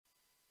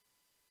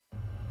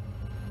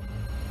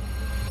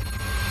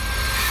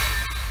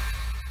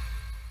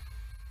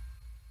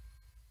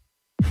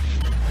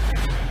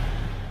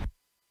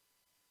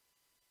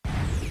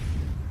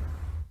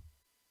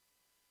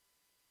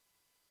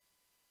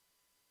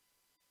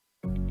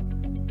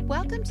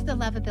Welcome to the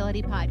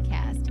Lovability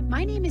Podcast.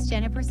 My name is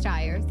Jennifer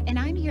Stiers, and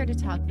I'm here to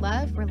talk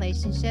love,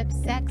 relationships,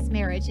 sex,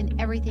 marriage, and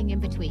everything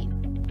in between.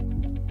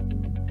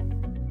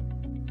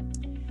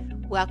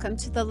 Welcome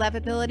to the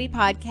Lovability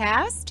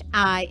Podcast.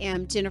 I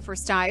am Jennifer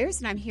Stiers,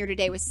 and I'm here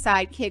today with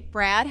sidekick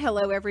Brad.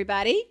 Hello,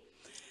 everybody.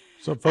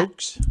 What's up,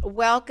 folks?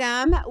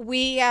 Welcome.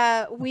 We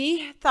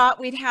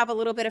thought we'd have a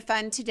little bit of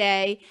fun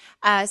today.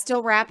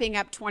 Still wrapping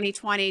up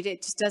 2020.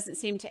 It just doesn't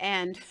seem to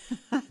end.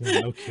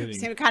 No kidding.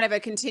 Seemed kind of a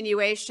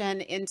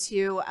continuation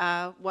into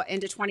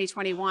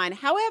 2021.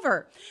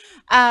 However,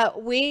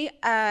 we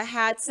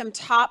had some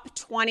top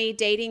 20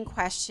 dating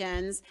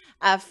questions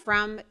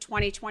from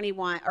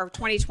 2021 or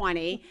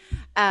 2020,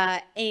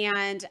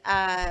 and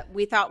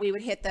we thought we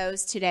would hit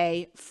those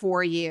today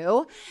for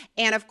you.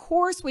 And of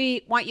course,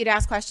 we want you to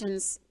ask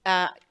questions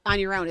on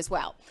your own as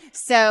well.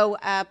 So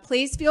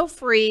please feel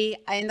free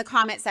in the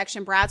comment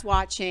section. Brad's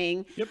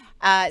watching.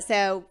 Yep.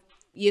 So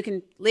you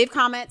can leave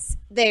comments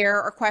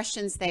there or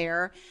questions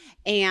there,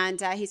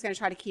 and he's going to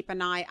try to keep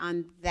an eye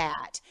on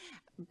that.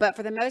 But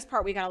for the most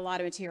part, we got a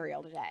lot of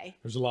material today.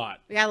 There's a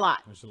lot. We got a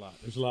lot. There's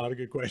a lot of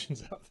good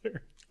questions out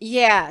there.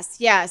 Yes.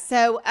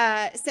 So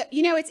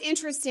it's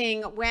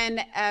interesting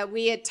when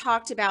we had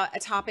talked about a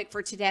topic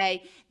for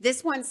today.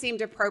 This one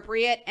seemed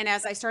appropriate, and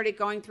as I started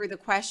going through the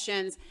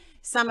questions,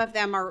 some of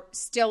them are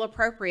still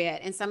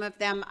appropriate, and some of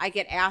them I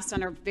get asked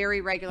on a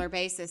very regular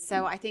basis.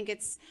 So I think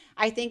it's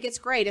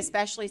great,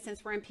 especially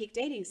since we're in peak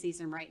dating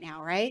season right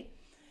now, right?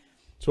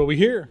 That's what we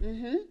hear.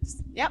 Mm-hmm.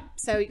 Yep.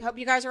 So hope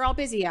you guys are all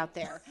busy out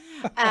there.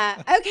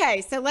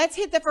 Okay, so let's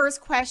hit the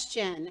first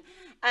question.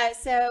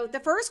 So the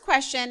first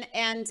question,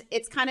 and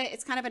it's kind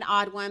of an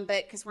odd one,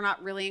 but because we're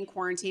not really in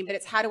quarantine, but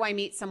it's how do I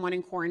meet someone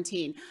in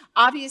quarantine?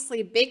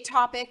 Obviously, big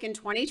topic in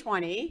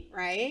 2020,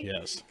 right?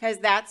 Yes. Because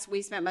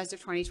we spent most of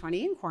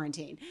 2020 in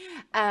quarantine.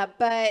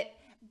 But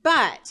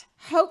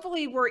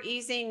hopefully we're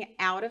easing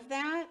out of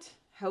that.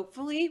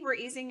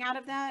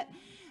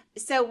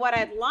 So what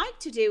I'd like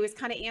to do is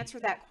kind of answer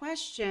that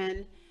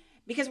question,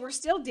 because we're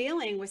still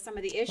dealing with some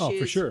of the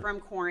issues from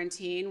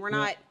quarantine. We're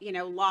not,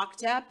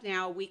 locked up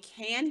now. We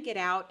can get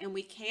out and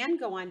we can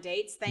go on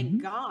dates.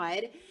 Thank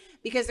God,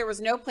 because there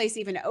was no place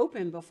even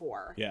open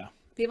before. Yeah.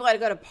 People had to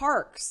go to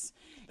parks.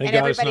 Thank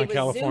and God everybody it's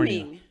not was California.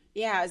 Zooming.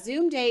 Yeah,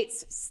 Zoom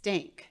dates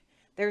stink.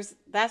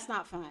 That's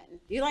not fun.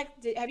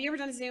 Have you ever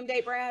done a Zoom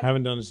date, Brad? I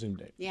haven't done a Zoom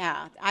date.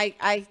 Yeah,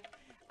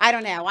 I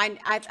don't know. I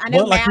know.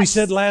 Well, like we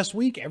said last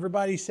week,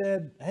 everybody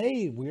said,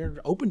 "Hey, we're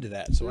open to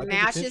that." So I think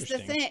Match it's is the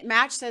interesting. thing.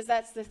 Match says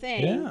that's the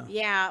thing.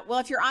 Yeah. Well,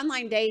 if you're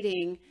online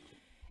dating,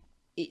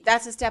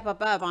 that's a step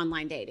above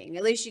online dating.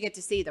 At least you get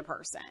to see the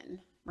person,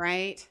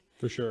 right?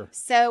 For sure.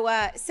 So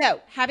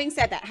having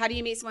said that, how do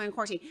you meet someone in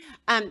quarantine?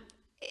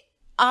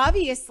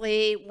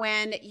 Obviously,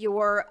 when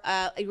you're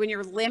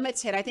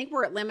limited, I think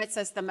where it limits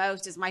us the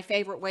most is my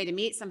favorite way to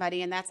meet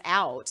somebody, and that's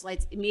out.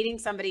 Like meeting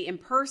somebody in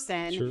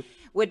person. Sure.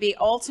 Would be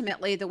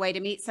ultimately the way to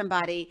meet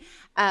somebody.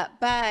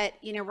 But,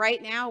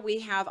 right now we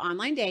have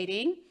online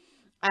dating,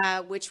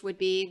 which would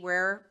be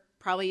where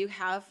probably you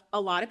have a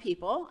lot of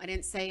people. I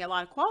didn't say a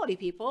lot of quality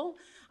people.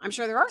 I'm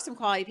sure there are some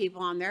quality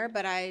people on there,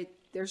 but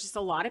there's just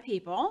a lot of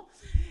people.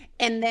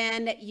 And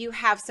then you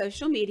have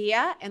social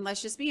media, and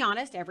let's just be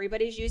honest,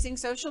 everybody's using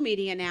social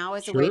media now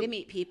as a way to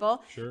meet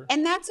people. Sure.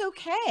 And that's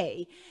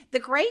okay. The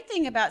great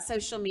thing about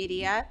social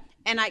media,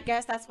 and I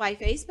guess that's why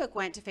Facebook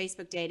went to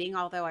Facebook dating,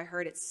 although I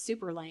heard it's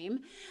super lame.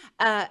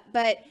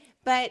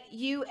 But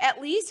you at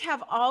least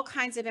have all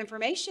kinds of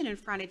information in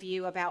front of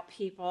you about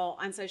people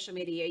on social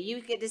media.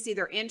 You get to see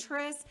their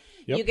interests.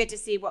 Yep. You get to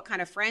see what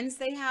kind of friends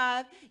they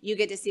have. You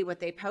get to see what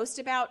they post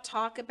about,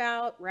 talk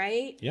about,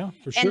 right? Yeah,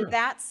 for sure. And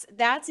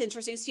that's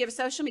interesting. So you have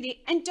social media,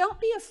 and don't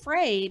be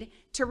afraid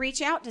to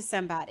reach out to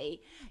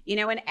somebody,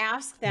 and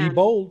ask them. Be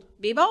bold.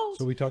 Be bold.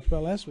 So we talked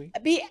about last week.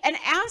 And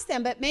ask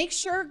them, but make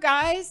sure,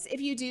 guys,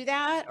 if you do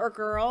that, or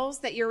girls,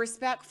 that you're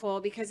respectful,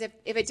 because if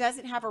it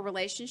doesn't have a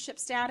relationship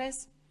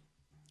status,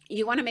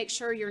 you want to make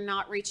sure you're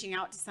not reaching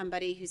out to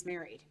somebody who's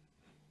married,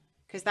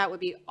 because that would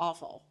be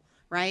awful,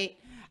 right?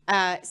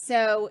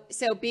 So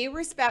be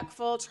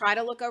respectful. Try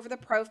to look over the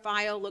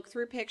profile, look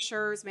through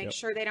pictures, make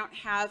sure they don't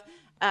have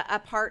a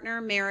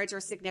partner, marriage, or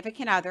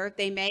significant other.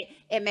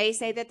 It may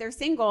say that they're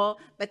single,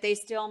 but they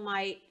still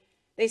might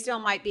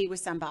be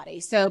with somebody.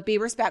 So be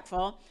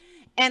respectful.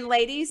 And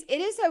ladies, it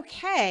is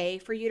okay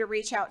for you to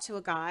reach out to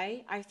a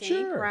guy, I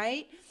think,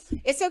 right?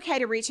 It's okay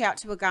to reach out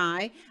to a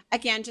guy.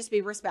 Again, just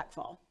be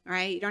respectful,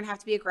 right? You don't have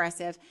to be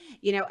aggressive.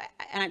 And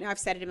I know I've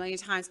said it a million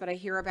times, but I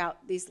hear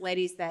about these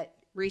ladies that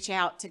reach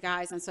out to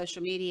guys on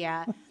social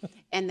media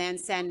and then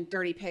send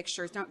dirty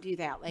pictures. Don't do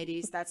that,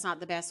 ladies. That's not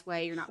the best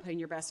way. You're not putting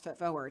your best foot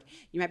forward.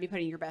 You might be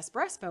putting your best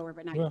breast forward,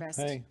 but not your best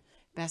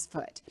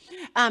foot.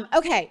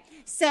 Okay.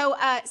 So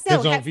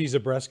depends on if he's a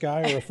breast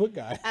guy or a foot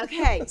guy.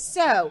 Okay.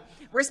 So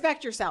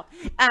respect yourself.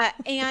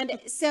 And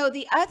so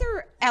the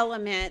other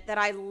element that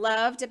I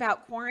loved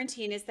about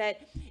quarantine is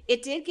that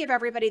it did give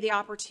everybody the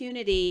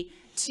opportunity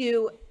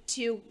to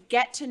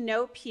get to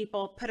know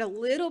people, put a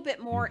little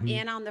bit more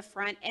in on the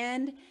front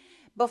end.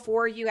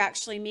 before you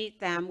actually meet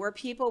them, where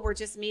people were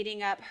just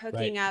meeting up,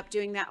 hooking up,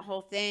 doing that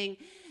whole thing.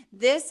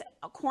 This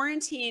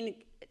quarantine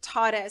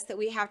taught us that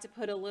we have to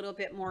put a little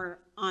bit more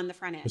on the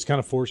front end. It's kind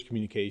of forced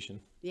communication.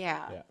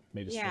 Yeah.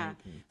 Made us think.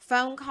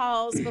 Phone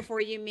calls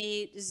before you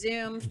meet,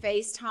 Zoom,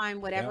 FaceTime,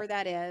 whatever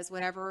that is,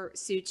 whatever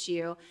suits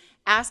you.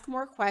 Ask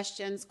more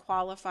questions,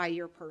 qualify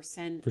your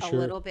person a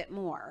little bit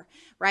more,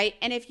 right?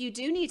 And if you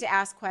do need to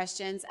ask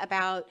questions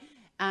about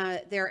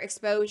their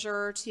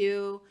exposure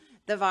to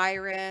the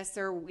virus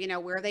or,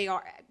 where they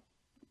are,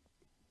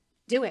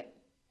 do it.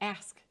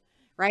 Ask.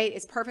 Right?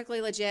 It's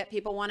perfectly legit.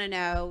 People want to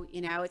know,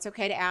 it's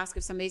okay to ask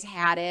if somebody's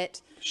had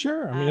it.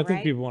 Sure. I mean, I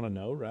think people want to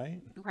know,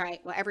 right? Right.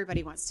 Well,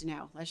 everybody wants to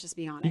know. Let's just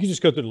be honest. You can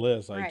just go through the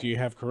list. Like, do you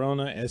have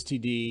corona,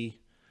 STD?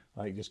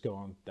 Like, just go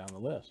on down the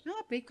list.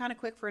 I'll be kind of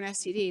quick for an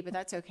STD, but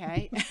that's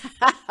okay.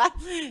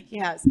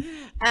 Yes.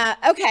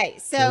 Okay.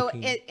 So,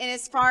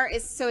 as far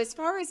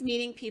as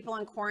meeting people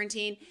in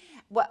quarantine,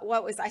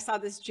 I saw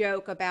this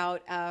joke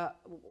about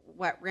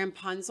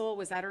Rapunzel,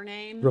 was that her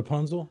name?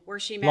 Rapunzel? Where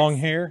she met long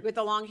hair? With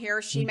the long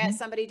hair. She met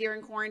somebody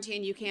during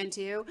quarantine. You can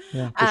too.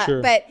 Yeah, for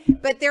sure.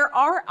 But there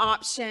are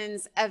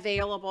options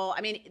available.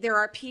 I mean, there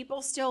are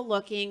people still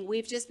looking.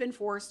 We've just been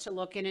forced to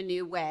look in a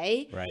new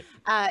way. Right.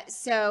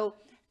 So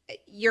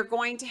you're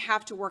going to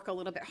have to work a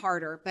little bit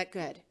harder, but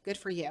good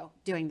for you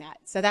doing that.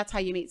 So that's how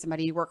you meet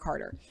somebody. You work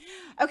harder.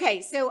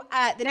 Okay. So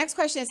the next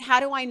question is, how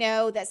do I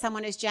know that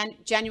someone is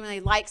genuinely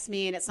likes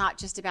me and it's not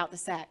just about the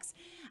sex?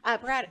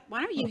 Brad,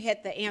 why don't you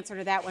hit the answer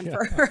to that one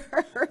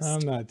first? I'm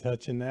not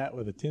touching that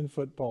with a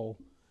 10-foot pole.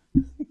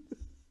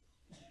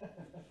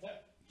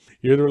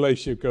 You're the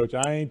relationship coach.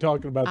 I ain't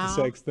talking about the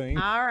sex thing.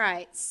 All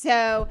right.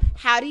 So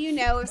how do you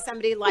know if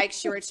somebody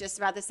likes you or it's just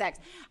about the sex?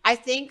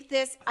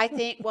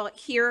 Well,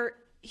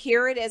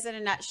 here it is in a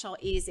nutshell,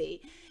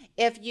 easy.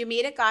 If you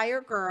meet a guy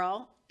or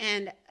girl,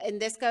 and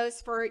this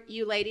goes for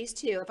you ladies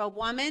too. If a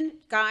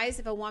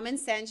woman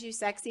sends you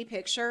sexy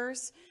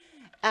pictures,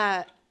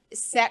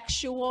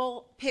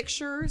 sexual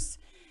pictures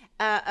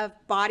of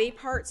body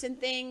parts and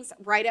things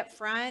right up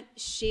front,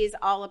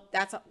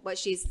 that's what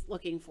she's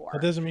looking for.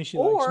 That doesn't mean she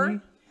likes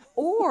me.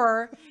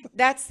 Or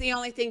that's the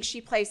only thing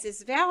she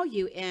places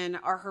value in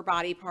are her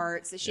body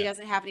parts. That she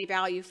doesn't have any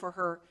value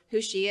for who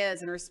she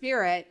is and her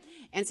spirit.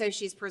 And so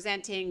she's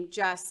presenting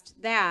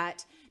just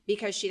that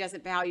because she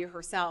doesn't value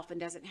herself and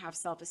doesn't have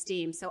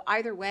self-esteem. So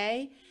either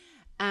way,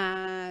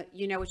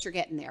 you know what you're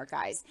getting there,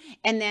 guys.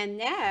 And then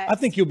next, I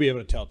think you'll be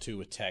able to tell too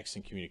with text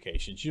and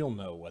communications. You'll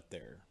know what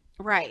their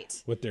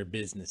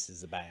business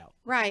is about.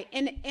 Right.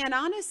 And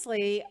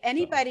honestly,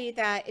 anybody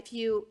that if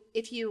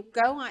you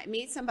go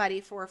meet somebody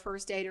for a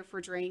first date or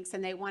for drinks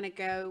and they want to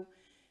go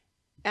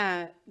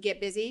get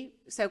busy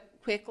so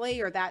quickly,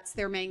 or that's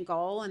their main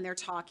goal, and they're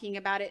talking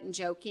about it and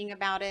joking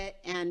about it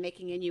and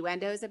making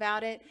innuendos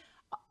about it,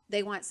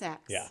 they want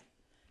sex. Yeah.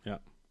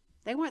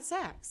 They want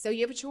sex. So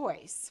you have a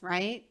choice,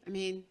 right? I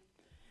mean,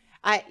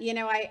 Brad's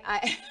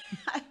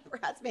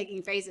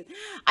making faces.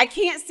 I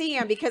can't see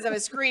him because of a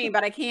screen,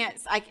 but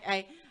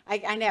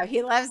I know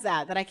he loves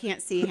that I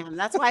can't see him.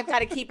 That's why I've got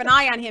to keep an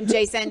eye on him,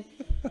 Jason.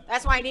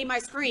 That's why I need my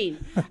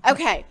screen.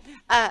 Okay.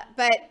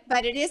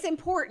 But it is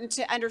important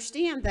to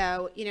understand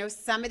though,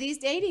 some of these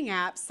dating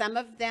apps, some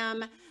of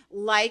them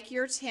like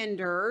your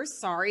Tinder,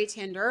 sorry,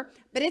 Tinder,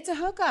 but it's a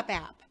hookup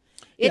app.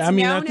 It's I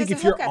think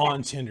if you're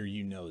on Tinder,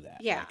 you know that.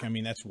 Yeah.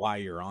 That's why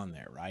you're on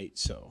there, right?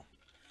 So.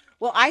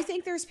 Well, I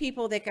think there's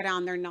people that get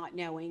on there not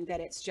knowing that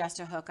it's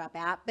just a hookup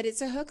app, but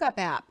it's a hookup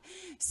app.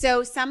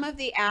 So some of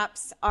the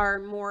apps are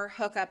more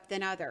hookup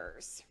than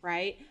others,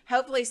 right?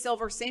 Hopefully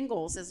Silver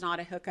Singles is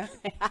not a hookup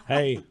app.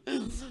 Hey,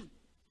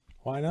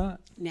 why not?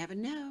 Never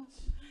know.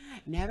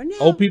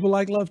 Old people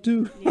like love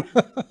too. Yeah.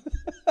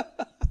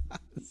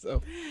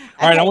 So,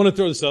 all right, I want to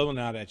throw this other one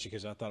out at you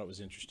because I thought it was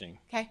interesting.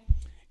 Okay.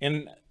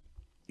 And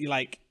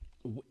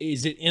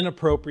is it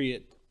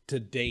inappropriate to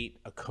date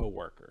a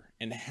coworker?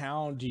 And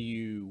how do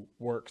you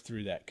work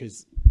through that?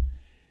 Because,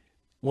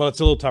 it's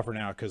a little tougher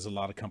now because a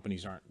lot of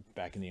companies aren't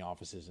back in the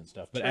offices and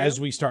stuff. But as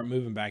we start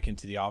moving back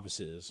into the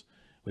offices,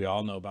 we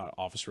all know about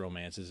office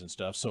romances and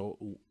stuff. So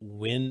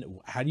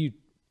how do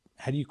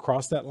you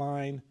cross that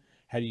line?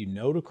 How do you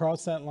know to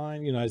cross that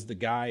line? As the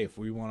guy, if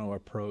we want to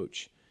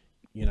approach,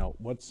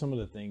 what's some of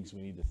the things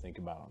we need to think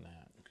about on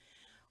that?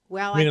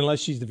 Well,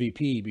 unless she's the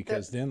VP,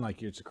 because then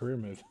it's a career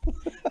move.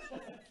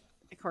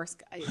 Of course,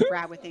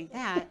 Brad would think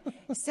that.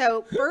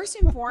 So first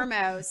and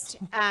foremost,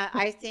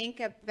 I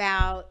think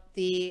about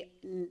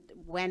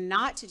when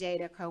not to date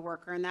a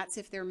coworker, and that's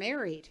if they're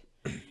married.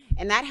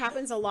 And that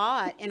happens a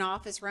lot in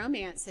office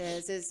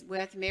romances is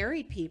with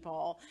married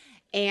people.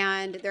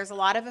 And there's a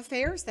lot of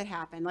affairs that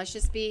happen.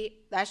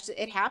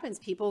 It happens.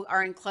 People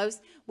are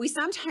we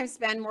sometimes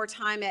spend more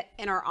time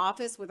in our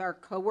office with our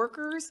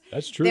coworkers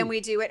than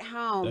we do at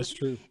home. That's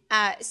true.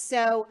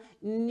 So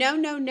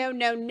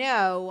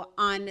no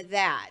on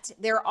that.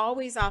 They're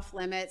always off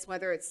limits,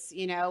 whether it's,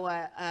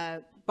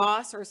 a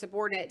boss or a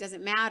subordinate, it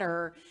doesn't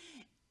matter.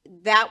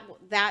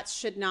 That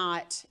should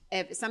not,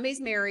 if somebody's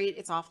married,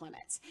 it's off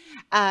limits.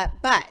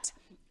 But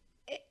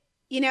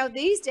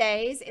these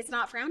days it's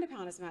not frowned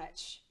upon as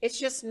much. It's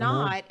just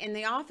not in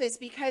the office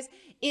because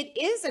it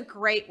is a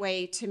great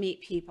way to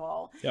meet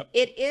people. Yep.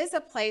 It is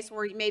a place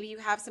where maybe you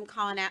have some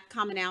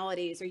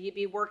commonalities, or you'd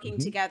be working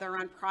together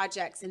on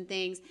projects and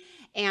things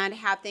and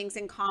have things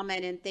in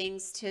common and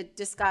things to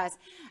discuss.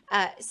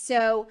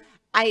 So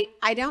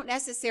I don't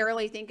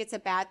necessarily think it's a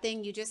bad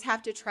thing. You just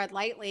have to tread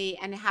lightly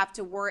and have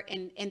to work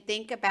and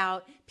think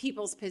about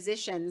people's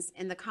positions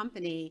in the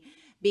company,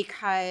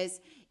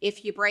 because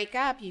if you break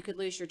up, you could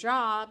lose your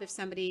job. If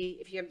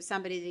you have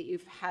somebody that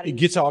you've had, it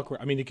gets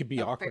awkward. I mean, it could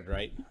be awkward,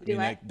 right? Do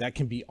what? That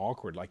can be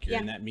awkward. Like you're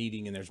in that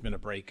meeting and there's been a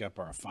breakup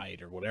or a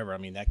fight or whatever. I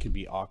mean, that could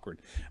be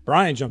awkward.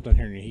 Brian jumped on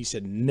here and he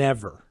said,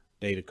 never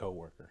date a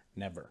coworker.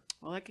 Never.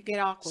 Well, it could get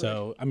awkward.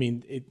 So, I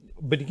mean,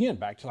 but again,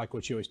 back to like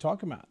what you always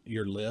talk about,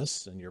 your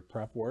lists and your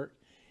prep work.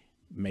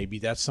 Maybe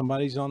that's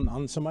somebody's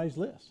on somebody's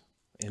list,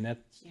 and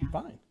that's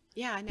fine.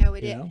 Yeah, I know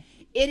it is.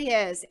 It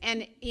is.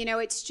 And,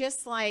 it's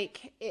just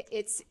like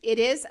it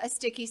is a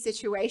sticky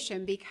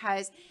situation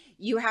because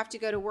you have to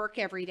go to work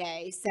every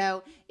day.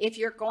 So if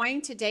you're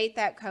going to date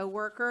that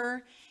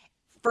coworker,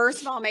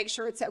 first of all, make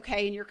sure it's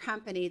okay in your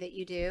company that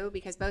you do,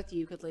 because both of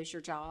you could lose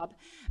your job.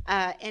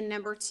 And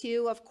number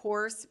two, of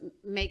course,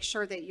 make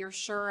sure that you're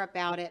sure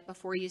about it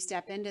before you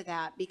step into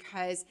that,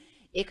 because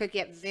it could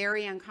get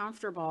very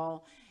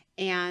uncomfortable.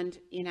 And,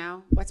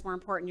 what's more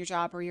important, your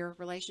job or your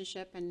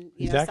relationship? And,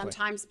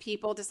 sometimes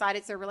people decide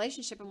it's their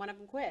relationship and one of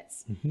them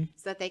quits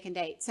so that they can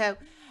date. So,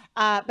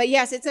 but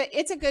yes,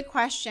 it's a good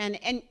question.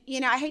 And,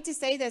 I hate to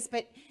say this,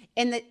 but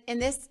in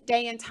this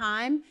day and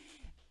time,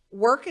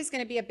 work is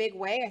going to be a big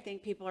way. I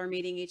think people are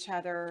meeting each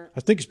other. I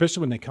think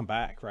especially when they come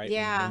back, right?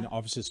 Yeah. When the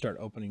offices start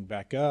opening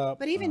back up.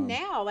 But even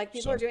now, like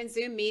people are doing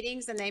Zoom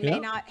meetings and they may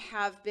not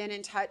have been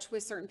in touch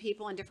with certain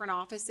people in different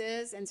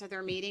offices. And so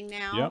they're meeting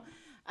now.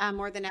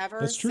 More than ever.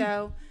 That's true.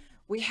 So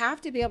we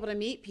have to be able to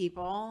meet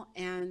people.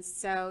 And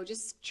so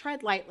just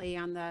tread lightly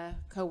on the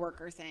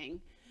coworker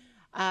thing.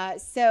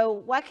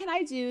 So what can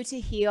I do to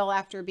heal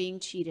after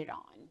being cheated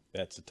on?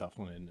 That's a tough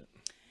one, isn't it?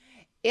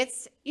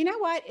 It's, you know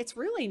what? It's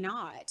really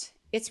not.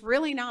 It's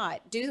really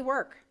not. Do the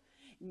work.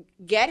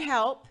 Get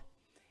help.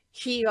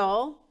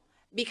 Heal.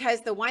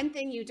 Because the one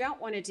thing you don't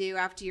want to do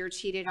after you're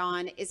cheated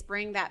on is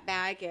bring that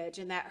baggage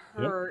and that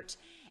hurt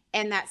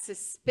and that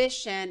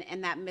suspicion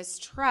and that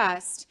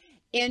mistrust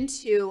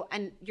into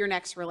your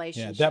next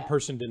relationship. Yeah, that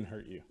person didn't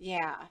hurt you.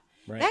 Yeah.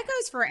 Right. That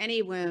goes for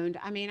any wound.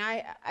 I mean,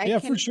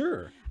 for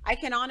sure. I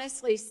can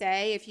honestly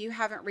say, if you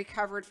haven't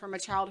recovered from a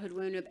childhood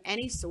wound of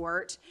any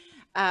sort,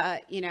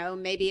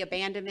 maybe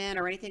abandonment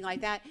or anything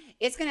like that,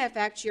 it's going to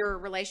affect your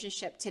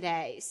relationship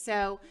today.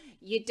 So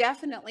you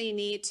definitely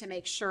need to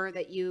make sure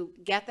that you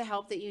get the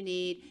help that you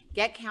need,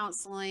 get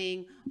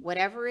counseling,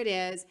 whatever it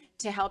is,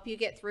 to help you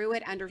get through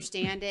it,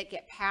 understand it,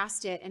 get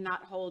past it, and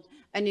not hold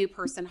a new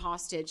person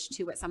hostage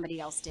to what somebody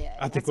else did.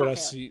 I think what I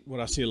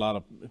see a lot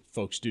of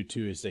folks do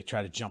too is they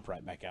try to jump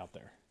right back out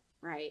there.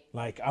 Right.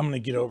 Like, I'm going to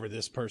get over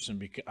this person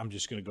because I'm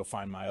just going to go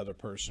find my other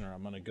person, or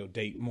I'm going to go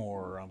date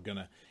more, or I'm going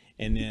to,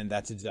 and then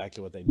that's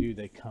exactly what they do.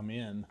 They come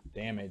in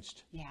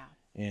damaged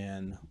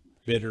and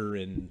bitter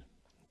and,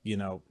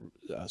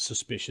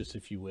 suspicious,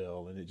 if you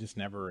will. And it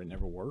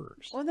never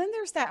works. Well, then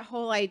there's that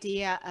whole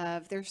idea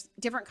of there's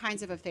different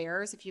kinds of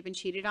affairs. If you've been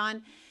cheated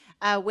on,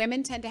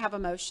 women tend to have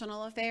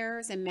emotional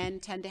affairs and men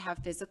tend to have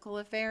physical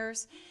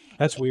affairs.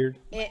 That's weird.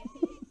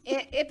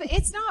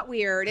 It's not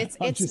weird. It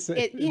makes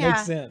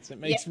sense. It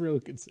makes real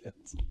good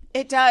sense.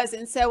 It does.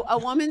 And so a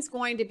woman's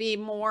going to be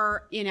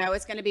more,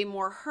 it's going to be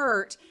more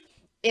hurt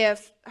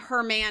if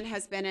her man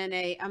has been in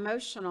a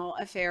emotional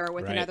affair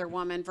with another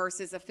woman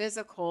versus a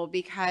physical,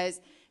 because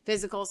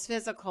physical is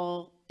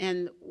physical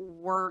and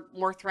we're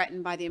more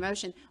threatened by the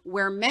emotion,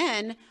 where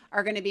men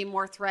are going to be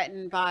more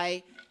threatened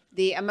by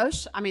the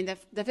emotion. I mean,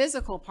 the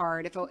physical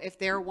part, if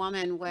their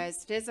woman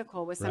was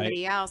physical with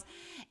somebody else.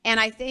 And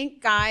I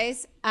think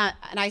guys,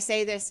 and I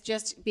say this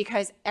just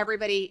because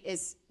everybody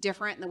is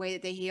different in the way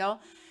that they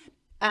heal.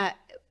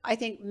 I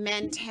think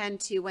men tend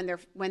to,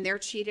 when they're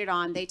cheated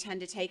on, they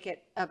tend to take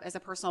it as a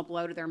personal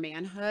blow to their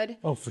manhood.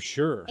 Oh, for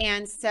sure.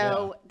 And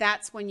so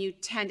that's when you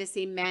tend to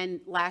see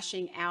men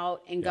lashing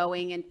out and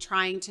going and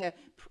trying to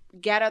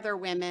get other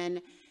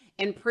women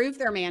and prove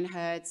their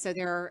manhood. So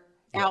they're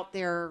out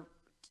there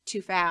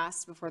too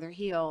fast before they're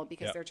healed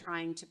because they're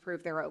trying to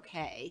prove they're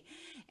okay.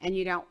 And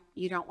you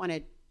don't want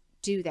to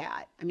do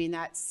that. I mean,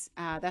 that's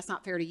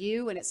not fair to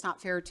you, and it's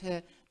not fair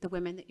to the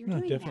women that you're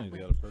doing definitely that with.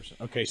 The other person.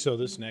 Okay, so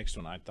this next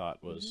one I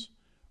thought was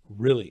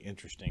really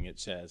interesting. It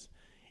says,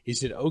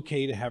 is it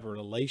okay to have a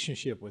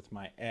relationship with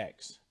my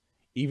ex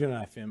even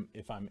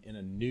if I'm in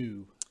a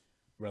new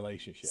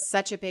relationship?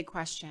 Such a big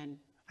question.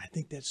 I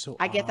think that's so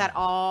I get that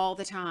all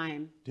the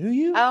time. Do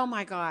you? Oh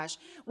my gosh.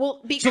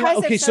 Well,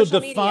 because of social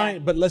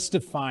media. But let's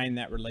define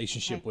that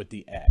relationship with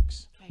the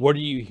ex. Okay. What are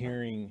you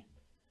hearing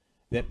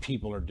that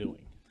people are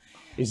doing?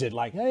 Is it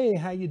like, hey,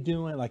 how you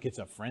doing? Like it's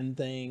a friend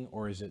thing?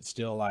 Or is it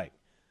still like,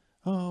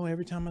 oh,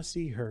 every time I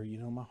see her,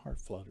 my heart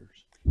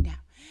flutters? No.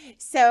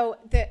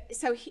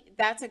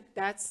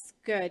 That's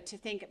good to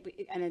think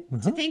and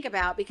to think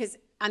about, because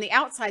on the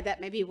outside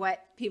that may be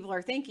what people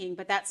are thinking,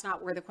 but that's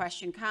not where the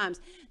question comes.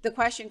 The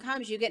question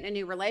comes, you get in a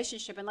new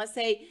relationship, and let's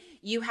say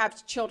you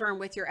have children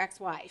with your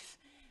ex-wife,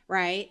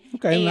 right?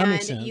 Okay, and that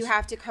makes sense. you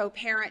have to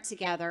co-parent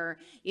together.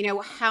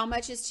 How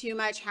much is too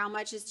much? How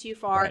much is too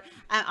far? Right.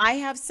 I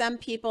have some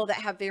people that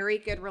have very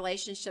good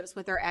relationships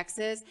with their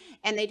exes,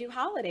 and they do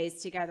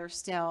holidays together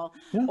still,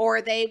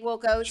 or they will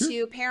go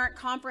to parent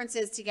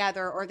conferences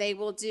together, or they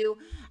will do,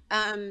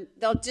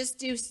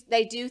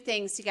 they do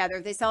things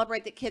together. They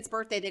celebrate the kid's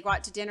birthday. They go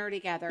out to dinner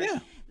together. Yeah.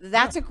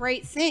 That's a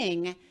great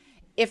thing.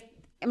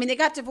 They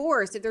got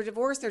divorced. If they're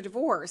divorced, they're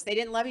divorced. They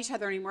didn't love each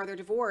other anymore. They're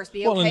divorced.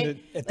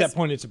 At that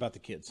point, it's about the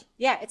kids.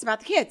 Yeah, it's about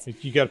the kids.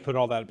 You got to put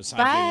all that beside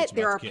you. But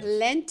there are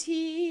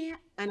plenty,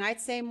 and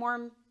I'd say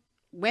more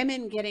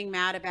women getting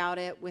mad about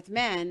it with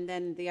men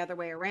than the other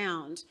way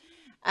around.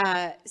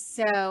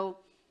 So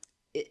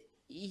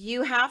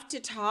you have to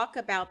talk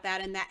about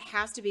that, and that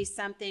has to be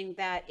something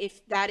that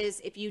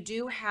if you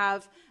do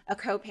have a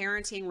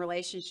co-parenting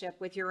relationship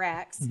with your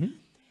ex,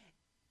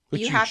 Which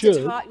you you have should.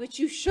 to talk, which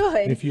you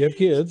should. If you have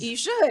kids. You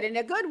should, and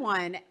a good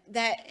one,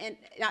 and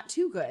not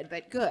too good,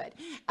 but good.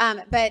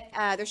 But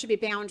there should be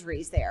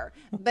boundaries there.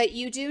 But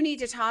you do need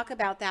to talk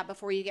about that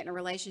before you get in a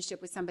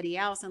relationship with somebody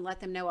else, and let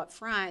them know up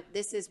front,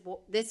 this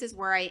is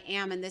where I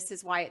am, and this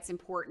is why it's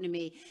important to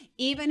me,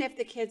 even if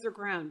the kids are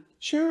grown.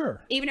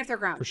 Sure. Even if they're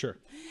grown. For sure.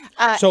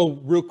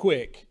 So real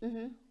quick,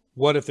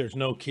 what if there's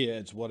no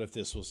kids? What if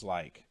this was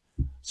like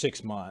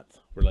 6-month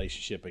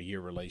relationship, a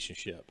year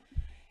relationship?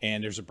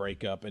 And there's a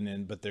breakup,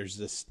 but there's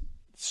this.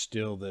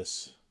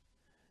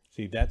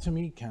 See, that to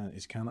me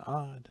is kind of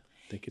odd.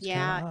 I think it's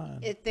kind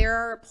of odd. There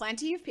are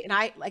plenty of people,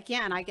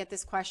 and I get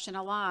this question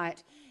a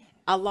lot.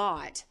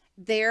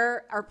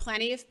 There are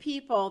plenty of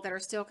people that are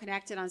still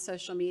connected on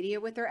social media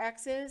with their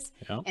exes,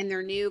 and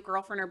their new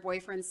girlfriend or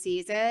boyfriend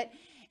sees it.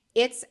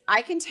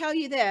 I can tell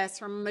you this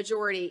from a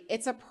majority,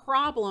 it's a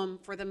problem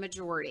for the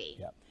majority.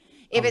 Yep.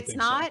 If it's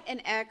not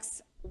an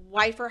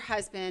ex-wife or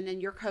husband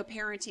and your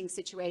co-parenting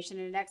situation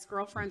and an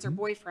ex-girlfriends or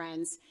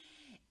boyfriends,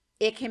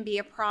 it can be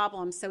a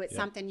problem. So it's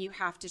something you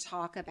have to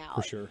talk about.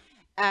 For sure.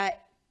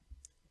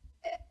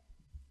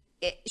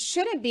 It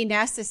shouldn't be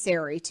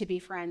necessary to be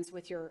friends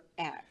with your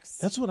ex.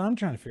 That's what I'm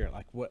trying to figure out.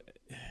 Like, what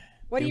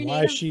do you need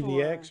why is she for?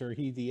 the ex or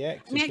he the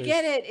ex? I mean, I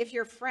get it if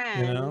you're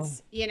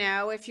friends.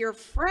 If you're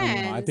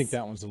friends. I think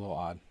that one's a little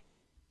odd.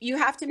 You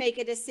have to make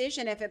a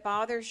decision if it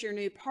bothers your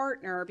new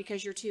partner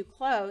because you're too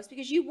close,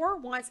 because you were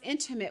once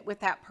intimate with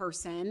that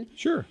person.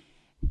 Sure.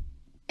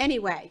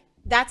 Anyway,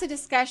 that's a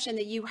discussion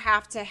that you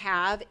have to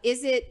have.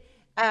 Is it,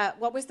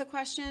 what was the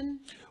question?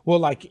 Well,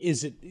 like,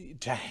 is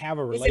it to have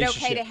a relationship?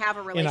 Is it okay to have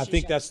a relationship? And I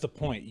think that's the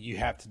point. You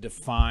have to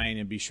define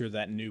and be sure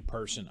that new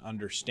person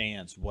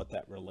understands what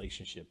that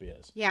relationship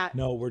is. Yeah.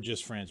 No, we're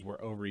just friends.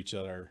 We're over each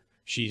other.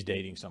 She's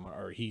dating someone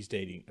or he's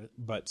dating,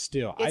 but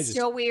still, it's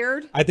still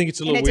weird. I think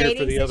it's a little weird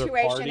for the other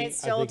party.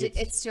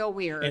 It's still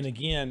weird. And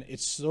again,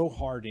 it's so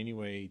hard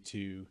anyway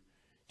to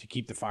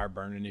keep the fire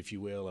burning, if you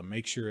will, and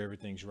make sure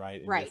everything's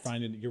right.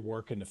 And you're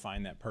working to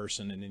find that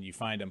person, and then you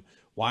find them.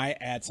 Why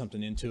add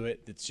something into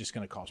it that's just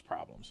going to cause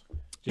problems?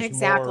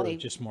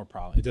 Just more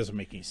problems. It doesn't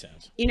make any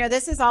sense.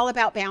 This is all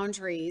about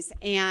boundaries,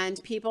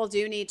 and people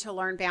do need to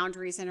learn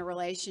boundaries in a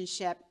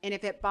relationship. And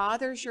if it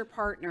bothers your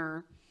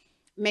partner,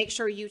 make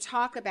sure you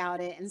talk about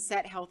it and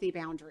set healthy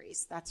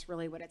boundaries. That's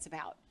really what it's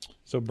about.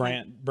 So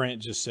Brant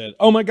just said,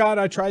 "Oh my God,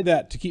 I tried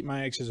that to keep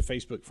my ex as a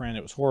Facebook friend.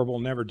 It was horrible.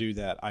 Never do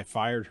that. I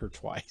fired her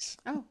twice."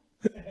 Oh.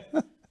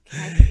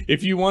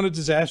 If you want a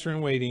disaster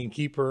in waiting,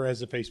 keep her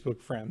as a Facebook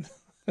friend.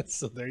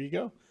 So there you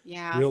go.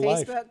 Yeah, Real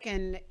Facebook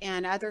life.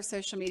 and other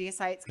social media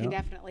sites can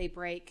definitely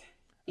break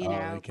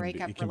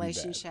up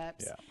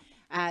relationships.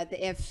 Yeah.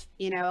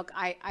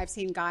 I've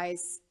seen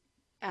guys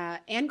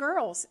and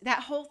girls, that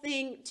whole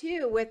thing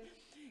too with,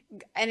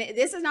 and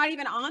this is not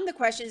even on the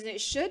questions, and it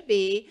should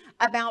be,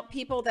 about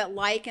people that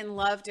like and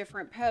love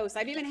different posts.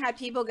 I've even had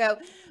people go,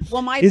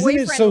 well, my boyfriend.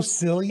 Isn't it so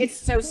silly? It's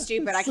so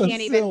stupid. I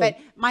can't even, but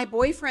my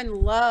boyfriend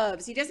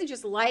he doesn't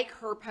just like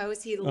her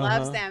posts, he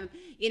loves them.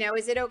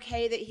 Is it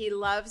okay that he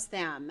loves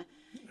them?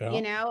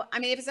 Yeah. I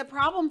mean, if it's a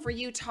problem for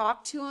you,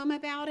 talk to him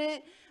about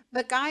it.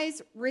 But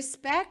guys,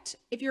 respect,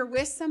 if you're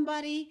with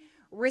somebody,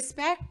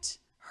 respect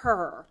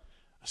her.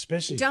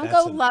 Especially don't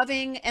go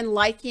loving and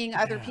liking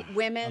other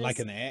women, like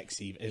an ex,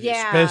 even.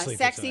 Especially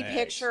sexy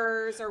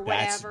pictures or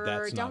whatever.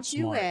 That's don't do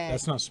smart. it.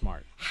 That's not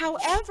smart.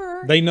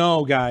 However, they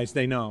know, guys.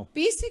 They know.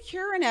 Be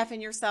secure enough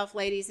in yourself,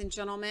 ladies and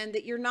gentlemen,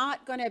 that you're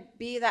not going to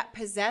be that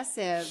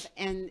possessive,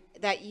 and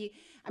that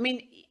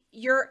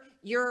your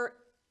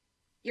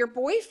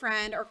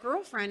boyfriend or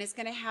girlfriend is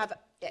going to have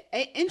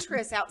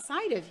interests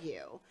outside of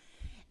you.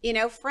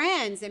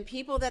 Friends and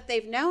people that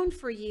they've known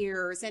for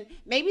years, and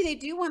maybe they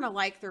do want to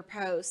like their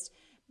post.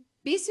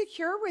 Be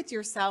secure with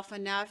yourself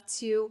enough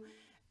to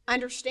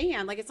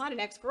understand, like, it's not an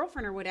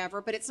ex-girlfriend or whatever,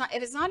 but if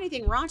it's not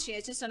anything raunchy,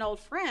 it's just an old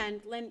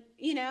friend, then,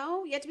 you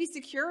have to be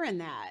secure in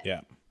that.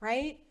 Yeah.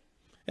 Right?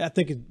 Yeah,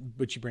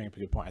 but you bring up a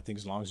good point. I think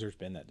as long as there's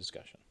been that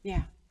discussion.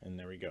 Yeah. And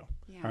there we go.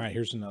 Yeah. All right,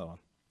 here's another one.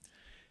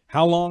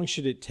 How long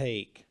should it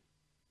take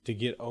to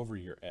get over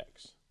your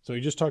ex? So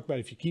you just talked about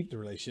if you keep the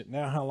relationship.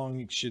 Now, how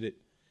long should it?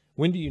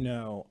 When do you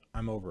know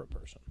I'm over a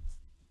person?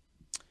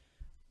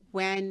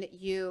 When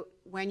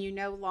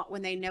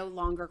they no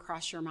longer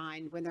cross your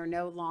mind, when they're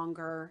no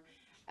longer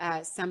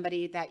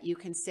somebody that you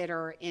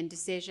consider in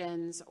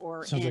decisions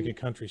or Sounds like a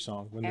country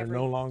song. When they're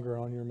no longer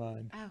on your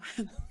mind.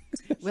 Oh,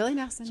 Willie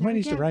Nelson. Somebody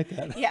needs to write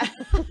that. Yeah,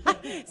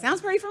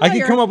 sounds pretty I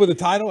familiar. can come up with a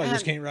title. I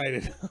just can't write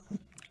it.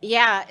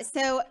 Yeah.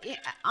 So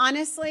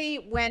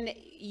honestly, when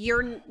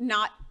you're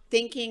not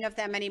thinking of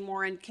them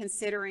anymore and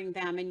considering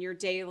them in your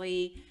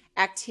daily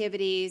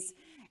activities,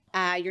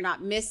 you're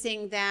not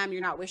missing them.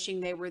 You're not wishing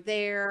they were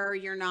there.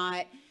 You're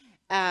not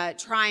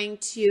trying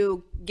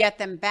to get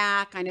them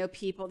back. I know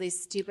people, these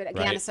stupid,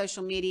 again,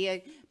 social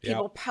media,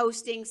 people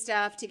posting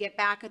stuff to get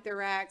back at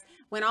their ex.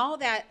 When all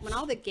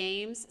the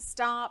games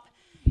stop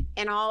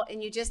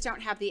and you just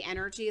don't have the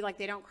energy, like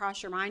they don't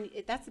cross your mind,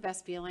 that's the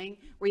best feeling,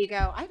 where you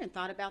go, I haven't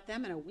thought about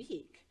them in a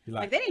week.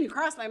 Like they didn't even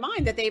cross my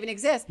mind that they even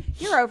exist.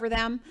 You're over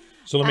them.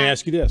 So let me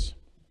ask you this.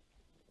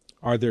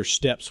 Are there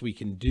steps we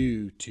can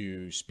do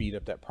to speed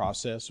up that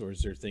process, or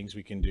is there things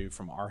we can do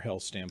from our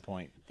health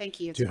standpoint? Thank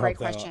you. It's a great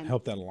question.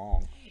 Help that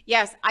along.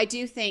 Yes, I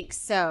do think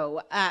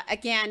so.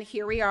 Again,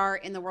 here we are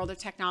in the world of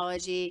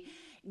technology.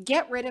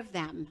 Get rid of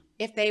them.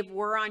 If they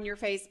were on your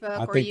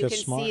Facebook, or you can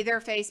see their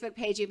Facebook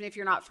page, even if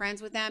you're not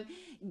friends with them,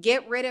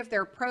 get rid of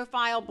their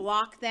profile,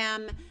 block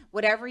them,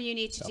 whatever you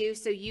need to do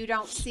so you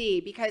don't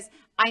see. Because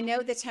I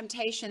know the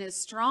temptation is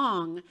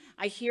strong.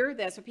 I hear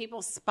this where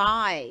people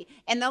spy,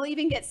 and they'll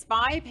even get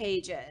spy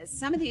pages.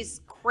 Some of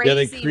these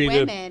crazy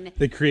women.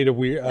 They create a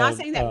weird. Not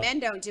saying that men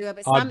don't do it,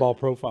 but oddball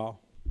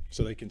profile,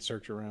 so they can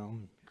search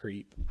around.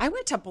 Creep. I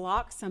went to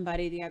block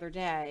somebody the other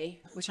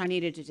day, which I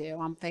needed to do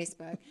on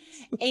Facebook,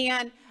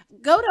 and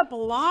go to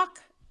block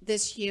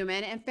this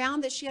human and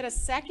found that she had a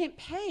second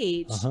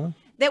page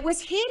that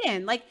was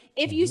hidden. Like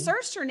if you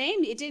searched her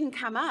name, it didn't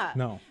come up.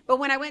 No. But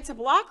when I went to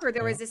block her,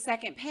 there was a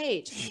second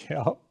page.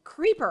 Yeah.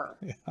 Creeper.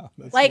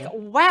 Yeah,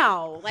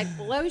 wow. Like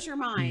blows your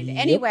mind. Yep.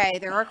 Anyway,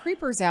 there are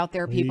creepers out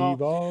there, people.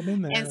 We've all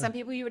been there. And some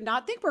people you would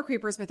not think were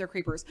creepers, but they're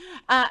creepers.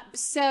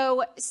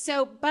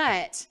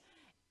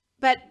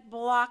 But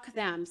block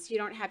them so you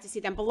don't have to see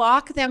them.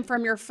 Block them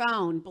from your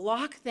phone.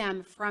 Block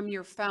them from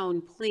your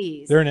phone,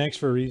 please. They're an ex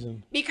for a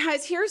reason.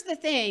 Because here's the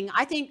thing.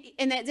 I think,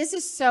 and this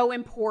is so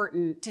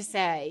important to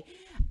say,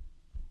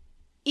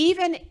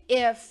 even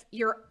if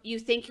you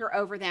think you're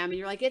over them and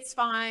you're like, it's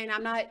fine,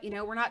 I'm not,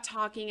 we're not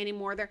talking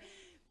anymore.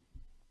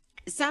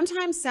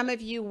 Sometimes some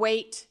of you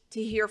wait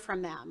to hear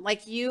from them.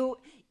 Like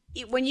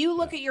when you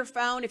look at your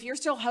phone, if you're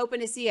still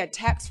hoping to see a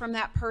text from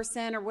that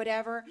person or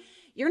whatever,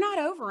 you're not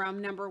over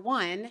them, number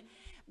one,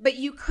 but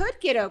you could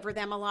get over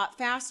them a lot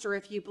faster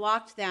if you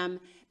blocked them,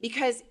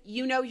 because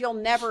you'll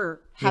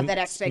never have that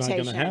expectation.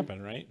 It's not going to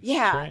happen, right?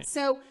 Yeah. Right.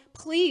 So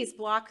please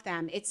block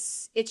them.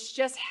 It's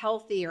just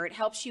healthier. It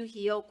helps you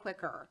heal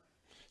quicker.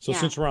 So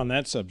since we're on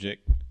that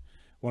subject,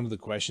 one of the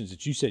questions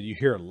that you said you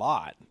hear a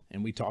lot,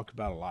 and we talk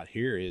about a lot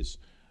here, is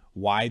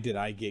why did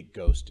I get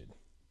ghosted?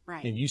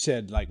 Right. And you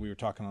said, like we were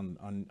talking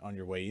on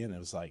your way in, it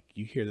was like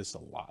you hear this a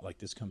lot. Like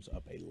this comes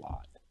up a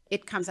lot.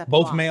 It comes up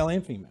both a lot. Male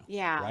and female.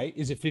 Yeah. Right?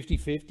 Is it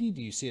 50-50?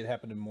 Do you see it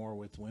happening more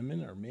with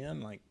women or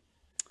men? Like,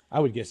 I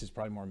would guess it's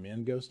probably more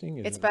men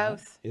ghosting. It's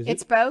both.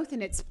 It's both,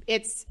 and it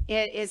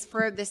is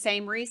for the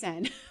same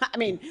reason. I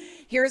mean,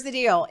 here's the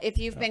deal. If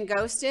you've been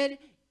ghosted,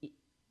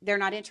 they're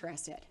not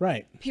interested.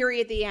 Right.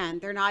 Period. The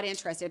end. They're not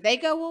interested. If they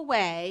go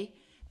away,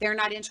 they're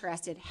not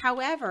interested.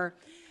 However,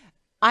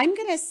 I'm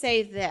going to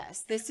say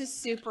this. This is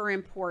super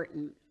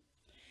important.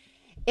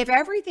 If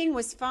everything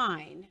was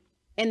fine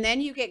and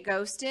then you get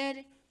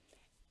ghosted,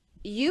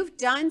 you've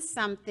done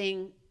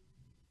something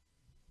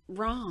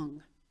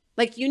wrong.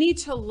 Like you need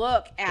to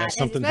look at,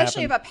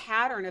 especially of a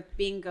pattern of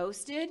being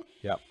ghosted.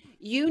 Yep.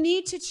 You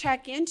need to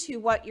check into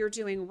what you're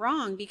doing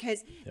wrong,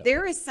 because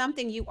there is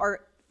something you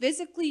are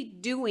physically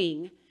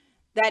doing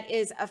that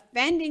is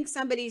offending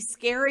somebody,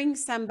 scaring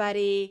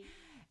somebody,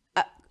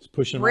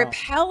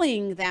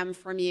 repelling them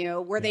from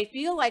you, where they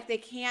feel like they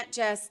can't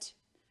just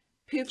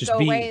go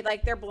away.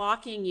 Like they're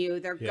blocking you,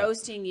 they're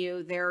ghosting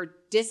you, they're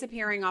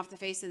disappearing off the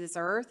face of this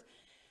earth.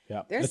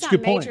 Yeah, there's that's a something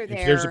good point. major there.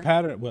 If there's a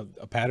pattern, well,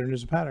 a pattern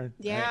is a pattern.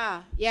 Yeah,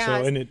 right? yeah.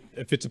 So, and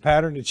if it's a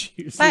pattern, it's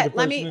you see the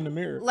person in the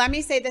mirror. Let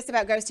me say this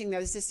about ghosting, though.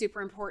 This is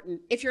super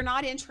important. If you're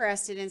not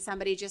interested in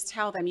somebody, just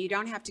tell them. You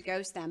don't have to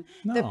ghost them.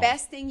 No. The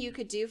best thing you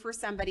could do for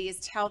somebody is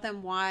tell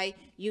them why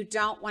you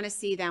don't want to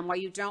see them, why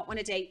you don't want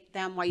to date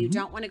them, why you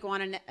don't want to go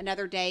on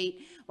another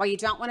date, why you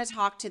don't want to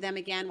talk to them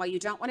again, why you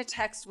don't want to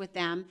text with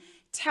them.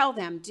 Tell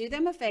them. Do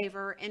them a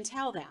favor and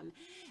tell them.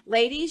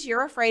 Ladies,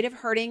 you're afraid of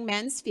hurting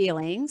men's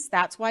feelings.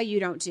 That's why you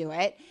don't do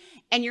it.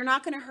 And you're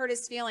not going to hurt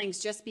his feelings.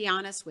 Just be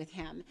honest with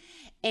him.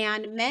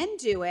 And men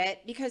do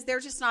it because they're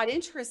just not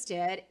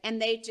interested,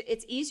 and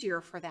it's easier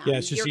for them. Yeah,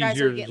 it's just Your guys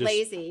easier will get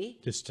lazy.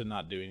 Just to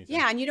not do anything.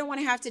 Yeah, and you don't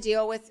want to have to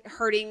deal with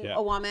hurting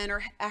a woman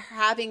or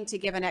having to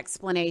give an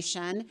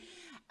explanation.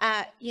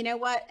 You know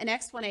what? An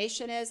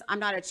explanation is I'm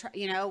not,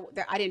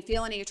 I didn't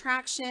feel any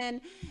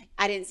attraction.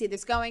 I didn't see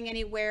this going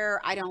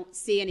anywhere. I don't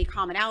see any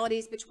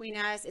commonalities between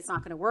us. It's not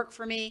going to work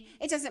for me.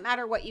 It doesn't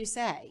matter what you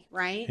say,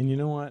 right? And you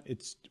know what?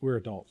 We're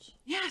adults.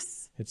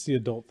 Yes. It's the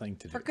adult thing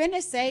to do. For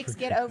goodness sakes,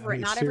 get over it.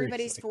 Not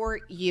everybody's for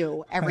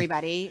you,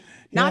 everybody.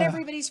 Yeah. Not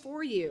everybody's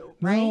for you,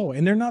 right? No,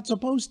 and they're not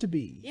supposed to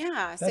be.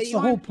 Yeah. That's the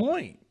whole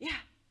point. Yeah.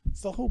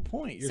 It's the whole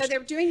point. So they're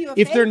doing you a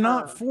if favor. they're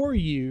not for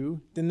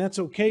you, then that's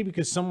okay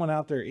because someone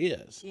out there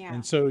is. Yeah.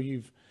 And so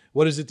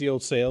what is it the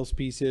old sales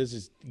piece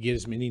is get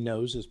as many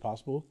no's as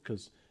possible,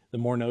 because the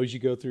more no's you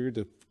go through,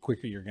 the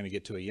quicker you're going to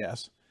get to a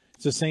yes.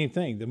 It's the same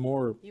thing. The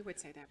more you would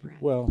say that, Brad.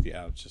 Well,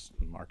 yeah, it's just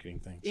a marketing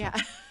thing. So. Yeah.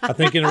 I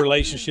think in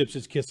relationships,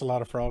 it's kiss a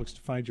lot of frogs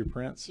to find your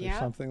prince or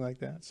something like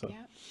that. So,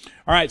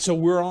 all right. So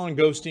we're on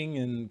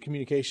ghosting and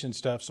communication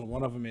stuff. So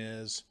one of them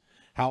is,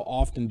 how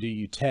often do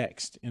you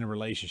text in a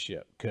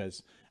relationship?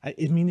 Because I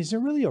mean, is there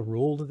really a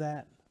rule to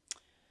that?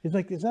 It's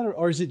like,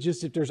 or is it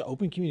just if there's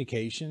open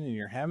communication and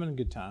you're having a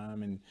good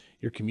time and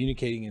you're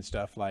communicating and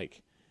stuff,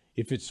 like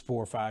if it's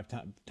 4 or 5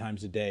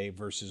 times a day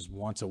versus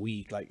once a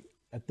week, like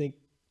I think,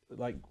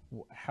 like,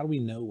 how do we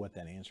know what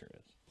that answer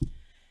is?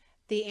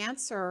 The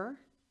answer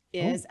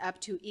is up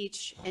to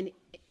each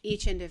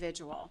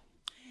individual.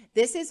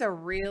 This is a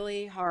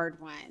really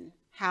hard one.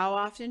 How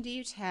often do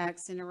you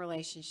text in a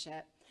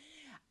relationship?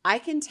 I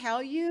can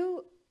tell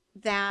you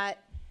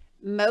that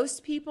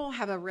most people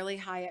have a really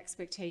high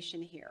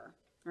expectation here,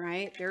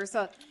 right? This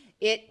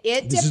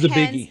is the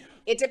biggie.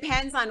 It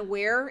depends on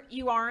where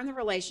you are in the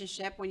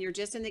relationship. When you're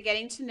just in the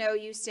getting to know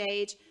you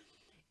stage,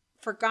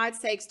 for God's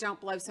sakes, don't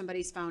blow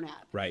somebody's phone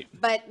up. Right.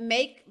 But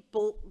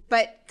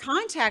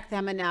contact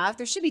them enough.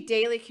 There should be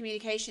daily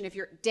communication. If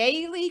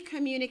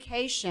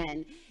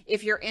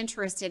you're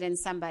interested in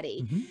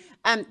somebody.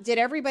 Mm-hmm. Did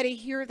everybody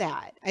hear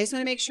that? I just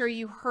want to make sure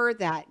you heard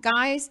that.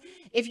 Guys,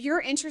 if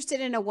you're interested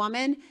in a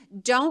woman,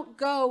 don't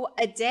go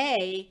a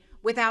day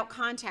without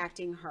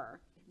contacting her.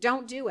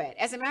 Don't do it.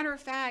 As a matter of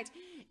fact,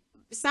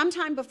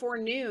 sometime before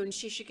noon,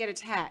 she should get a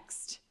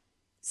text.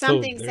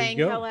 Something saying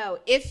hello,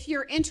 if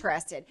you're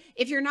interested.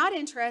 If you're not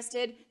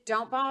interested,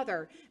 don't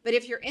bother. But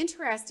if you're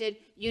interested,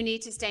 you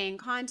need to stay in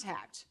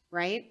contact,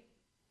 right?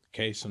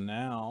 Okay, so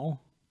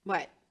now...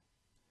 What?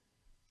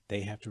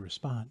 They have to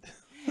respond.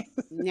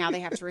 Now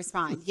they have to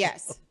respond.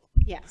 Yes.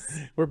 Yes.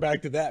 We're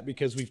back to that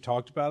because we've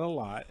talked about it a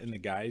lot, and the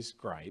guys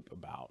gripe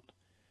about,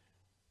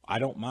 I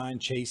don't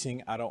mind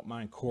chasing, I don't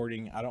mind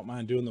courting, I don't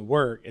mind doing the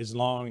work as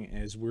long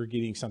as we're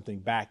getting something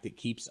back that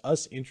keeps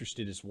us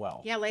interested as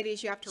well. Yeah,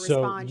 ladies, you have to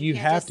respond. So you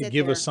have to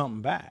give us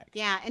something back.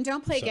 Yeah, and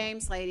don't play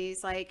games,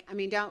 ladies.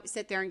 Don't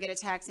sit there and get a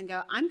text and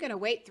go, I'm going to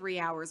wait 3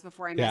 hours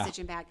before I message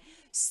him back.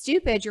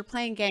 Stupid, you're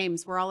playing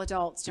games. We're all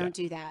adults. Don't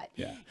do that.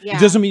 Yeah. It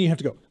doesn't mean you have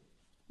to go.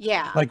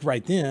 Yeah. Like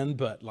right then,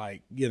 but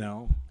like,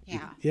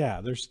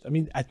 Yeah.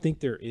 I think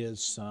there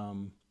is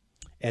some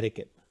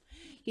etiquette.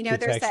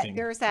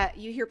 There's that,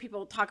 you hear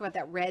people talk about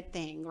that red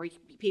thing, or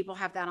people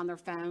have that on their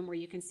phone where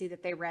you can see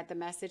that they read the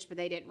message, but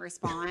they didn't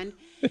respond.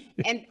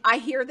 And I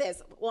hear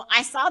this, well,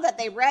 I saw that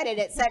they read it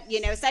at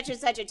such and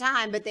such a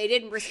time, but they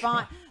didn't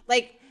respond.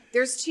 Like,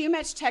 there's too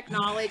much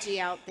technology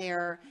out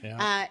there.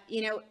 Yeah.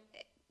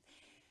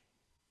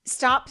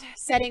 Stop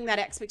setting that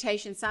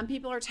expectation. Some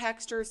people are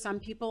texters, some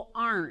people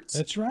aren't.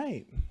 That's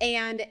right.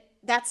 And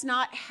that's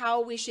not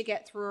how we should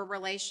get through a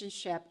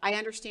relationship. I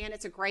understand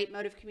it's a great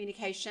mode of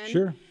communication.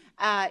 Sure.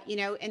 And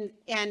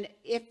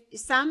if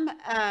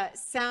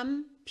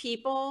some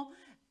people,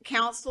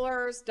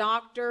 counselors,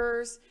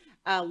 doctors,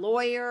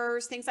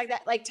 lawyers, things like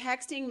that, like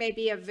texting may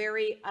be a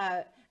very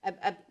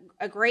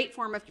a great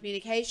form of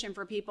communication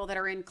for people that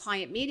are in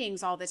client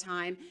meetings all the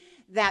time,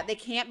 that they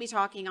can't be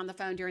talking on the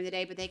phone during the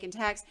day, but they can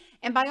text.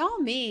 And by all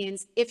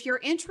means, if you're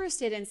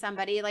interested in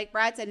somebody, like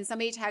Brad said, and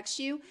somebody texts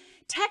you,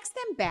 text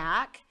them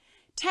back.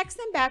 Text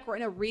them back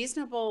in a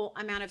reasonable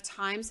amount of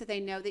time so they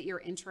know that you're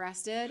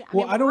interested.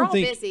 We're all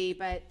busy,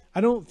 but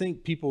I don't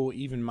think people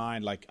even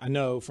mind. Like, I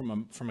know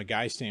from a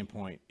guy's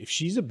standpoint, if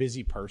she's a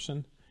busy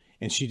person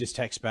and she just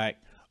texts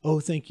back, "Oh,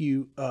 thank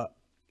you.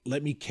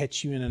 Let me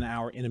catch you in an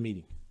hour in a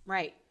meeting."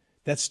 Right.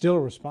 That's still a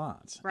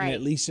response. Right. And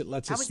at least it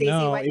lets us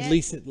know. At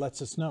least it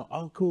lets us know.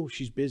 Oh, cool.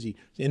 She's busy.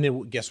 And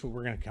then guess what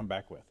we're going to come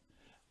back with?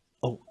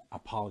 Oh,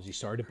 apologies.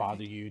 Sorry to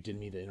bother you.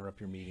 Didn't mean to interrupt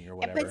your meeting or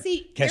whatever. But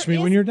see, catch me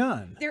when you're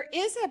done. There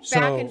is a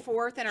back and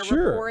forth and a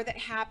rapport that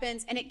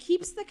happens, and it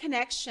keeps the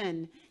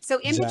connection. So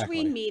in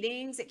between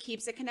meetings, it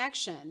keeps a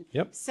connection.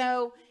 Yep.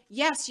 So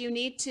yes, you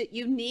need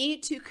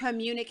to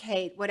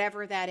communicate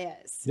whatever that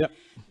is. Yep.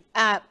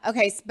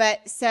 Okay,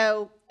 but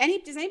does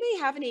anybody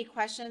have any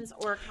questions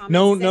or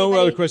comments? No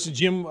other questions.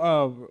 Jim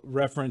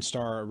referenced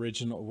our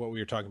original, what we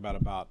were talking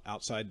about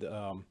outside.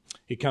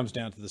 It comes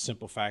down to the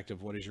simple fact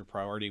of what is your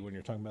priority when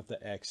you're talking about the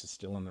ex is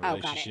still in the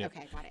relationship.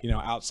 Got it.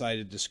 Outside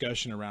of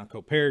discussion around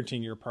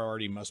co-parenting, your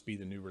priority must be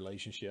the new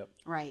relationship.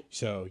 Right.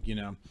 So,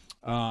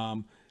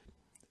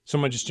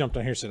 someone just jumped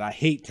on here and said, I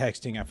hate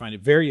texting. I find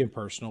it very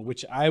impersonal,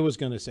 which I was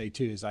going to say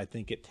too, is I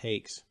think it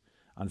takes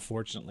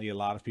unfortunately, a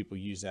lot of people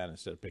use that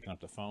instead of picking up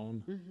the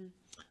phone. Mm-hmm.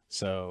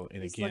 So,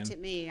 and He's again, looked at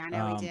me. I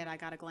know he did. I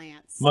got a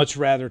glance. much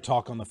rather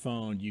talk on the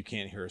phone. You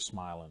can't hear a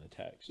smile in a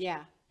text.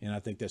 Yeah. And I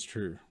think that's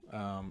true.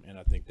 And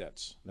I think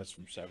that's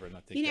from Severin. I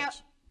think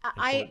that's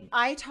important.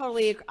 I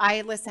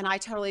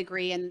totally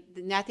agree. And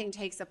nothing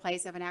takes the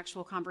place of an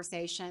actual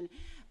conversation.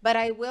 But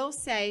I will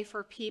say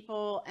for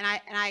people, and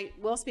I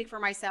will speak for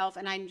myself,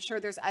 and I'm sure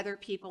there's other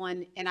people,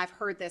 and I've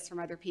heard this from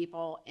other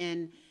people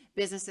in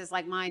businesses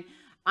like mine.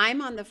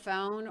 I'm on the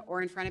phone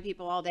or in front of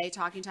people all day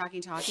talking.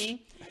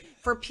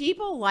 For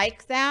people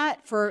like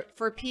that, for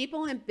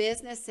people in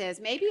businesses,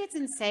 maybe it's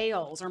in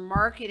sales or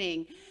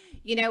marketing,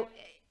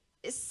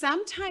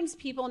 sometimes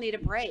people need a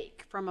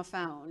break from a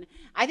phone.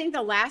 I think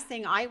the last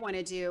thing I want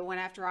to do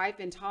after I've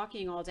been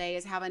talking all day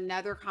is have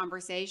another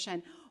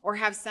conversation or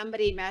have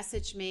somebody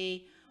message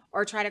me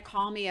or try to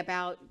call me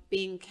about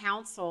being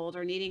counseled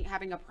or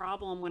having a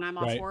problem when I'm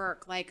off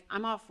work. Like,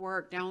 I'm off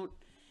work. Don't.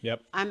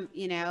 Yep.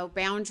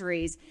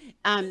 Boundaries.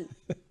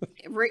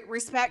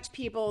 Respect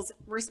people's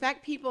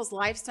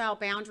lifestyle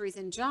boundaries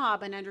and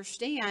job, and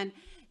understand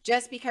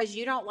just because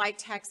you don't like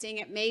texting,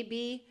 it may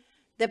be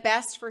the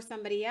best for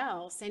somebody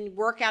else, and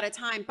work out a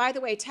time. By the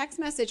way, text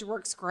message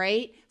works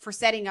great for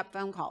setting up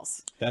phone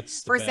calls.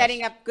 That's for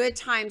setting up good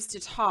times to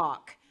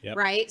talk. Yep.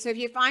 Right. So if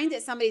you find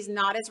that somebody's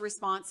not as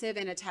responsive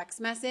in a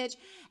text message,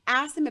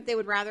 ask them if they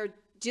would rather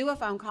do a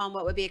phone call and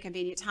what would be a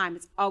convenient time.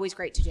 It's always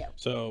great to do.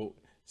 So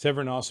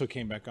Severin also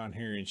came back on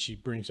here and she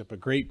brings up a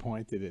great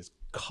point that has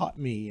caught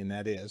me, and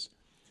that is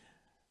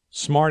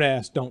smart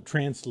ass don't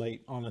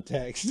translate on a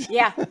text.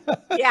 Yeah.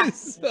 Yeah.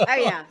 So, oh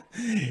yeah.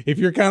 If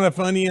you're kind of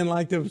funny and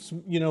like to,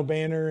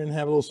 banter and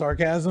have a little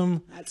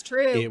sarcasm, that's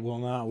true. It will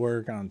not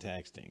work on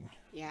texting.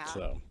 Yeah.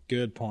 So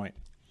good point.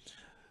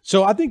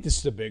 So I think this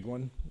is a big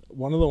one.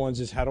 One of the ones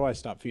is, how do I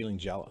stop feeling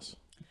jealous?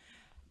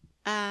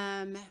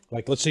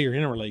 Like, let's say you're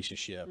in a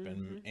relationship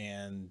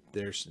and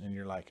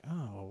you're like,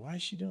 oh, why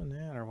is she doing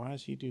that? Or why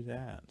does he do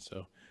that?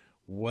 So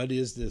what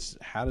is this?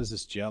 How does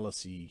this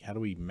jealousy, how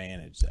do we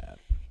manage that?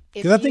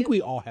 Because I think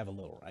we all have a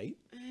little, right?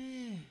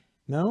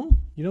 No,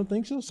 you don't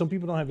think so? Some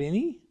people don't have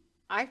any.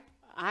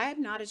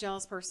 I'm not a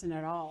jealous person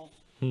at all,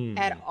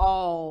 at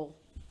all.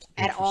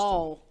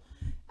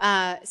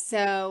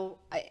 So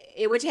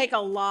it would take a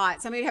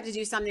lot. Somebody would have to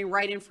do something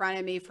right in front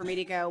of me for me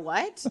to go,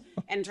 what?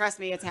 And trust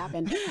me, it's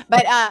happened.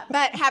 But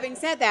having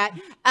said that,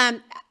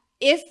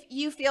 if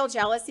you feel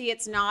jealousy,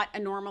 it's not a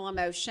normal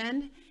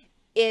emotion.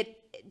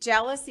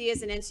 Jealousy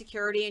is an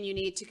insecurity, and you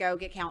need to go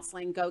get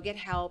counseling, go get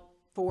help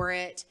for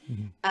it.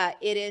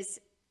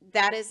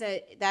 That is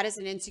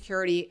an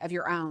insecurity of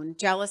your own.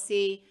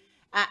 Jealousy.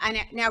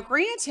 Now,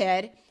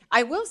 granted,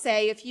 I will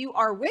say, if you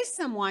are with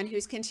someone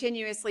who's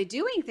continuously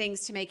doing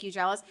things to make you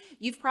jealous,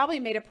 you've probably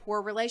made a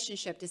poor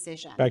relationship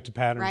decision. Back to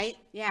patterns. Right?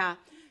 Yeah.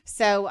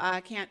 So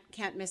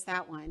can't miss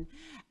that one.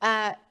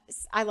 I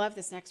love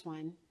this next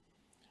one.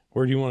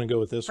 Where do you want to go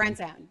with this friend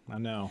one? Zone. I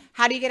know.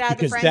 How do you get out of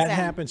the friend zone? Because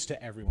that happens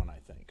to everyone, I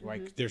think.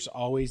 Like, there's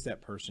always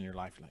that person in your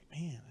life, like,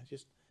 man,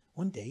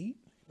 one date?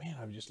 Man,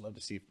 I would just love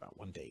to see about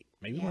one date.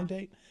 Maybe one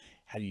date?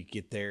 How do you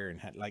get there? And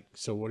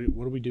so what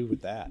do we do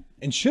with that?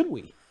 And should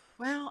we?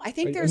 Well, I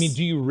think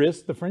do you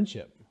risk the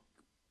friendship?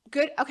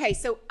 Good. Okay.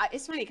 So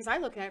it's funny because I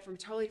look at it from a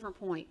totally different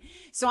point.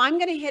 So I'm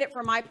going to hit it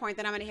from my point,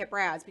 then I'm going to hit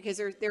Brad's, because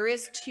there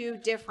is two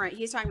different.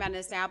 He's talking about an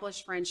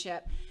established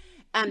friendship.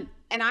 And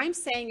I'm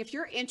saying, if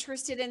you're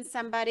interested in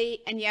somebody,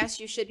 and yes,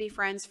 you should be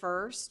friends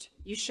first.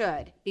 You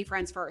should be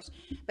friends first.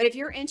 But if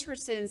you're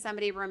interested in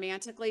somebody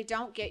romantically,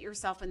 don't get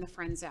yourself in the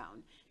friend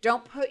zone.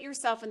 Don't put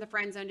yourself in the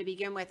friend zone to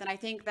begin with. And I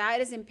think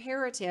that is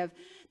imperative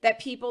that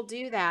people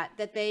do that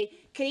they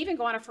can even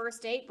go on a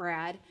first date,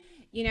 Brad.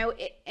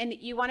 And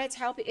you want to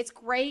tell people, it's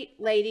great,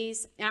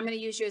 ladies, and I'm going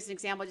to use you as an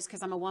example just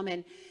because I'm a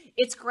woman.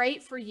 It's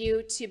great for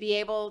you to be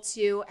able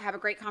to have a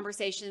great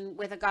conversation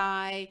with a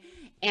guy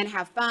and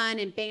have fun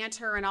and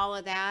banter and all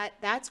of that.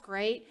 That's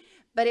great.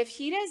 But if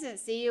he doesn't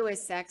see you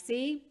as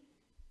sexy,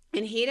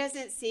 and he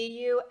doesn't see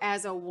you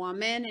as a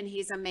woman, and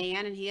he's a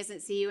man, and he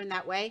doesn't see you in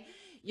that way,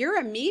 you're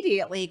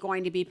immediately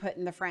going to be put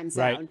in the friend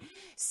zone. Right.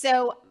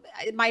 So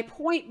my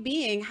point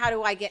being, how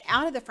do I get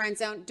out of the friend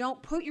zone?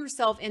 Don't put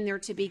yourself in there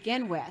to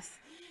begin with.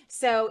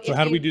 So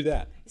how do we do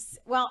that?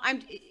 Well,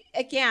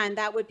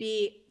 that would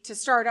be, to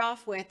start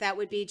off with, that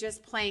would be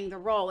just playing the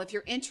role. If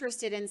you're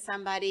interested in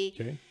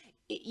somebody,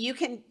 you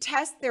can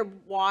test their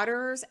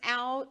waters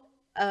out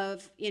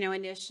of,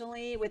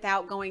 initially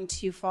without going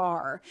too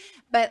far.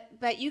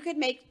 But you could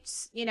make,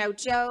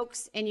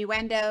 jokes,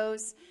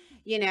 innuendos,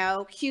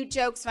 cute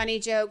jokes, funny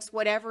jokes,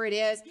 whatever it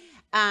is,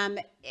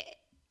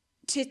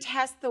 to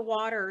test the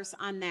waters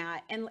on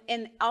that,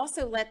 and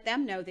also let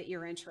them know that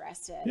you're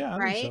interested. Yeah,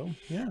 right? I think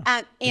so. Yeah.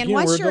 And again,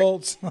 once we're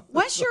adults.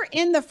 once you're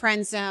in the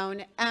friend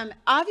zone,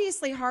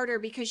 obviously harder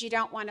because you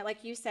don't want to,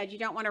 like you said, you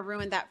don't want to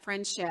ruin that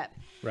friendship.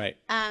 Right.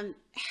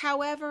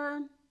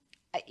 However,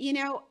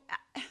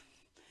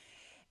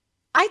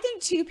 I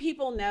think two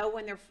people know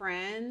when they're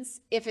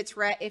friends if it's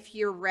if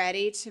you're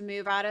ready to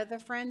move out of the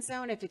friend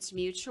zone, if it's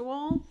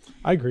mutual.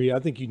 I agree. I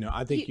think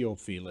I think you'll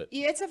feel it.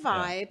 Yeah, it's a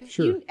vibe. Yeah,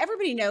 sure.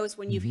 Everybody knows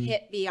when you've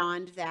hit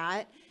beyond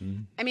that.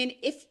 I mean,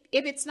 if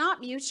it's not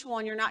mutual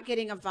and you're not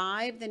getting a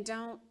vibe, then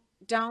don't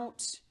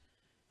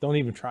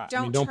even try.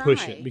 Don't don't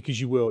push try. it,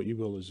 because you will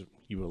lose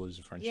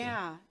a friendship.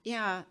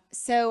 Yeah.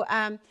 So,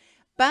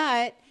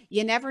 but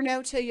you never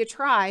know till you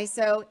try.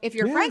 So if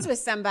you're friends with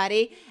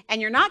somebody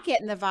and you're not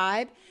getting the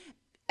vibe,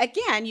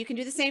 again, you can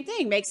do the same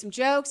thing. Make some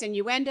jokes,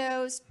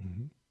 innuendos.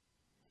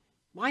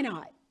 Why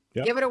not?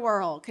 Yep. Give it a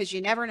whirl, because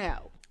you never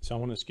know. So I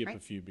want to skip a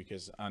few,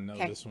 because I know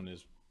this one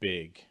is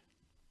big.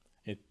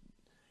 It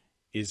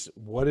is,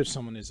 what if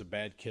someone is a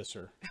bad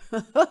kisser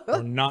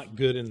or not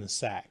good in the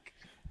sack?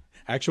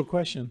 Actual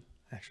question.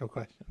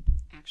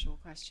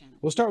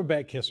 We'll start with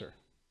bad kisser.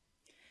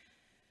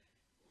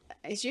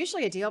 It's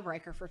usually a deal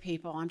breaker for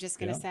people. I'm just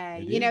going to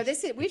say,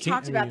 is. We've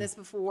talked about this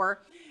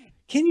before.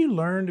 Can you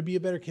learn to be a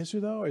better kisser,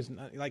 though? Is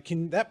not, like,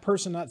 can that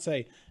person not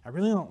say, I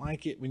really don't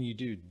like it when you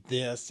do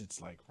this?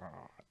 It's like,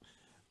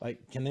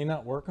 can they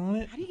not work on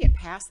it? How do you get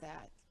past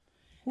that?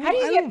 Well, How do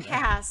you get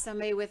past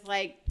somebody with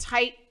like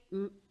tight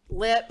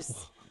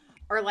lips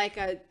or like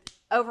a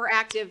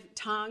overactive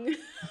tongue?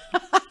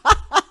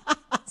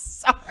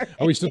 Sorry.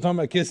 Are we still talking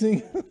about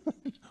kissing?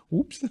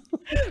 Whoops.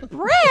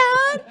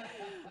 Brad!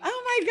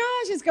 Oh my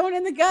gosh, it's going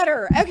in the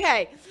gutter.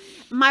 Okay.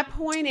 My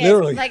point is,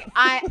 Literally. like,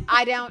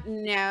 I don't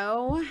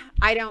know.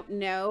 I don't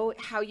know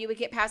how you would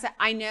get past that.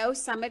 I know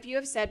some of you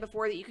have said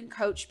before that you can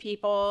coach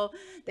people,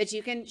 that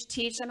you can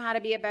teach them how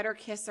to be a better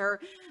kisser.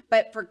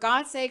 But for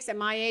God's sakes, at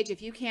my age,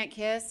 if you can't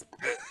kiss,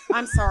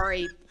 I'm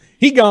sorry.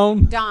 He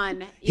gone.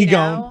 Done. He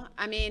gone.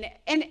 I mean,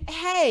 and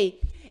hey,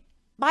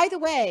 by the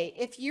way,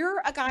 if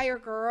you're a guy or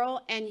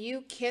girl and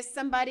you kiss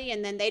somebody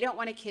and then they don't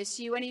want to kiss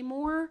you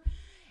anymore,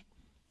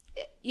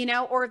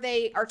 or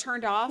they are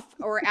turned off,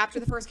 or after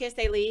the first kiss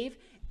they leave,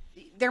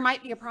 there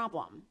might be a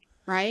problem,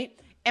 right?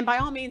 And by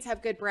all means,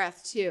 have good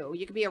breath too.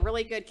 You can be a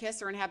really good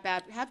kisser and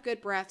have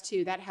good breath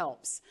too. That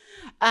helps.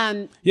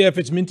 If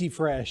it's minty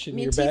fresh and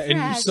you're bad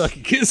and you suck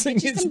at kissing,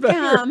 it's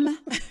better.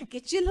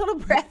 Get you a little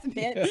breath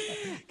mint.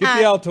 Get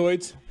the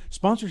Altoids.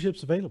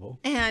 Sponsorships available.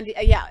 And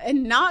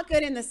and not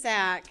good in the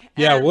sack.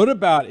 What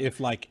about if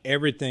like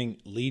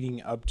everything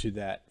leading up to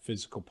that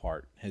physical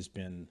part has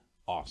been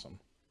awesome?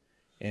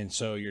 And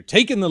so you're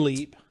taking the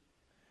leap,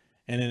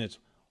 and then it's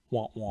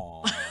wah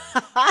wah.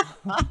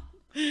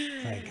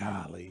 Like,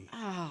 golly.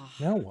 Oh.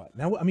 Now what?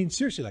 Now, I mean,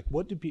 seriously, like,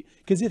 what do people?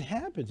 Because it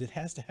happens. It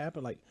has to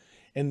happen. Like,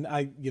 and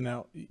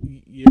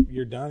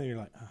you're done, and you're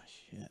like, oh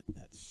shit,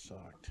 that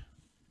sucked.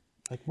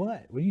 Like,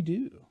 what? What do you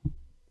do?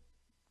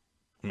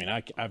 I mean,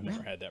 I've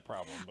never had that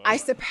problem. But. I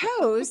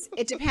suppose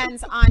it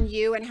depends on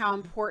you and how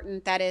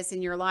important that is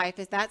in your life.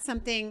 Is that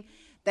something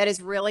that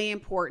is really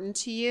important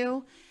to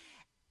you?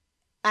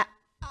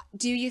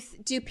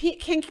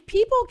 Can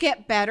people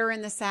get better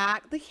in the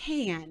sack? They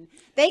can.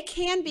 They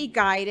can be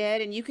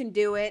guided, and you can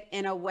do it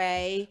in a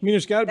way. I mean,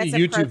 there's got to be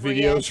YouTube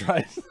videos,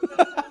 right?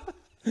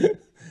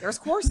 There's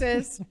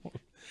courses.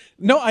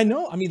 No, I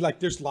know. I mean, like,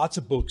 there's lots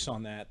of books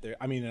on that. There.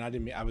 I mean,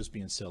 and I was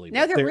being silly.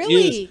 No,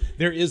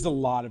 there is a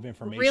lot of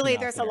information. Really,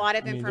 there's a lot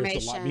of information.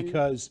 There's a lot,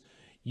 because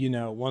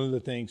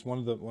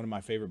one of my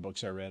favorite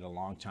books I read a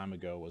long time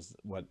ago was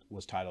what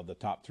was titled "The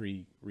Top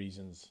 3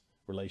 Reasons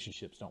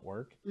Relationships Don't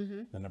Work."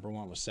 The number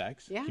one was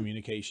sex,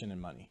 communication,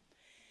 and money.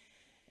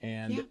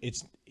 And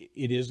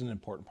it is an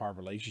important part of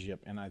a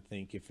relationship. And I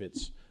think if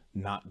it's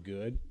not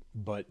good,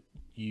 but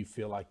you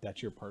feel like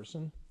that's your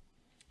person,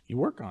 you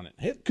work on it.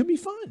 It could be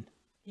fun.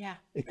 Yeah.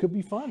 It could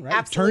be fun, right?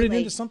 Absolutely. Turn it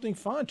into something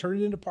fun.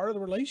 Turn it into part of the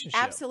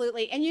relationship.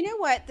 Absolutely. And you know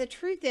what? The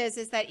truth is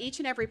that each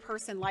and every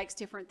person likes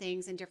different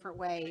things in different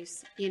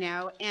ways,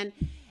 and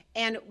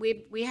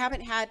we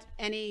haven't had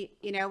any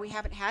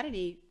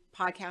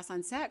podcasts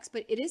on sex,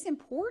 but it is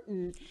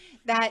important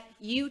that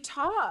you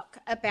talk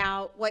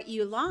about what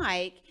you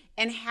like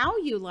and how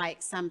you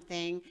like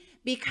something,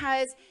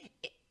 because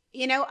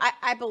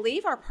I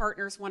believe our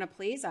partners want to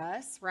please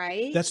us,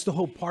 right? That's the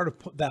whole part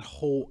of that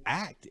whole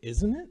act,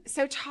 isn't it?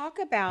 So talk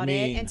about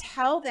it and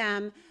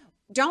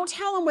don't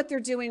tell them what they're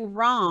doing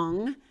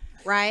wrong,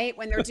 right?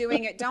 When they're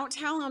doing it, don't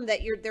tell them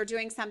that they're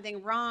doing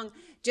something wrong.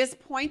 Just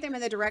point them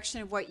in the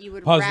direction of what you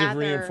would Positive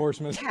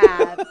reinforcement.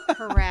 Have.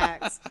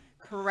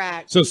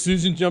 Correct. So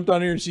Susan jumped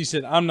on here and she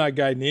said, I'm not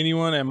guiding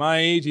anyone at my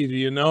age. Either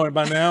you know it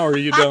by now or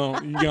you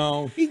don't. You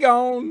gone. He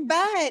gone.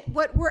 But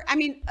I'm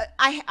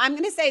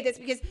going to say this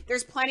because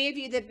there's plenty of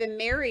you that have been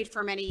married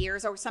for many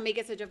years, or somebody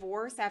gets a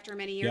divorce after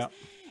many years. Yep.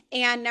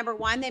 And number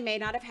one, they may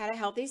not have had a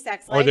healthy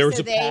sex life. Or there was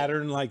a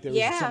pattern, like there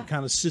was some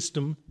kind of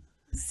system.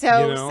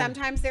 So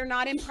sometimes they're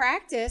not in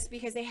practice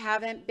because they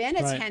haven't been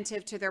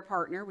attentive to their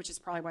partner, which is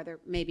probably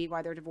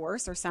why they're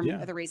divorced or some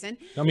other reason.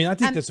 I mean, I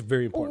think that's a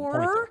very important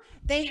point. Or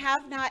they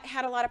have not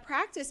had a lot of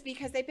practice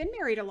because they've been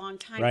married a long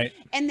time. Right.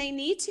 And they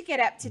need to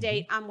get up to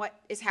date on what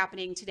is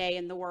happening today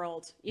in the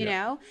world, you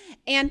know?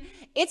 And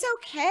it's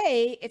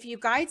okay if you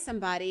guide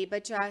somebody,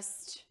 but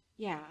just,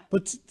 Yeah.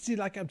 But see,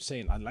 like I'm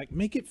saying, I like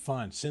make it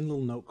fun. Send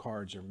little note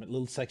cards or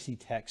little sexy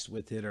text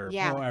with it, or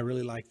Yeah. oh, I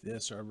really like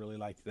this, or I really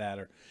like that,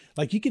 or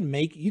like you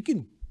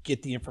can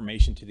get the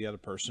information to the other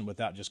person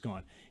without just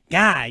going,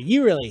 "Guy,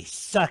 you really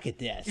suck at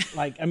this."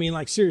 Like, I mean,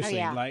 like seriously,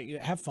 yeah. like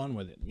have fun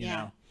with it. You Yeah.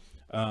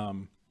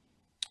 know.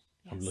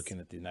 Yes. I'm looking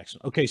at the next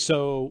one. Okay,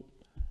 so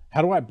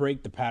how do I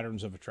break the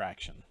patterns of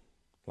attraction?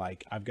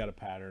 Like I've got a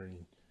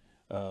pattern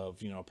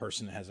of a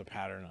person that has a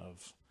pattern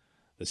of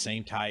the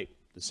same type,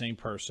 the same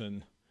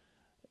person.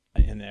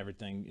 And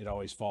everything, it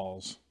always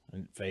falls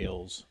and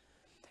fails.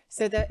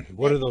 So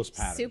What are those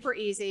patterns? Super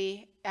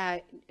easy.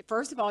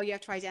 First of all, you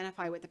have to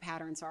identify what the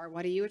patterns are.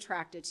 What are you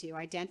attracted to?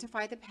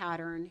 Identify the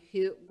pattern.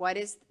 What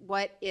is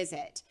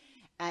it?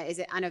 Is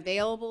it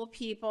unavailable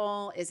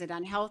people? Is it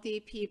unhealthy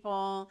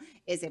people?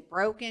 Is it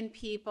broken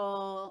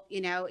people?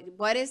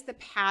 What is the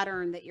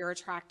pattern that you're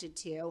attracted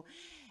to?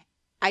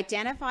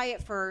 Identify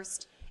it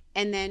first,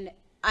 and then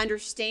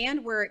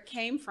understand where it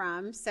came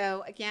from.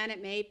 So again,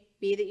 it may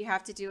be that you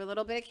have to do a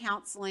little bit of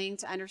counseling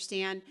to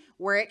understand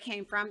where it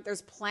came from.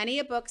 There's plenty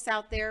of books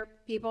out there,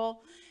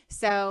 people.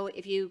 So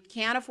if you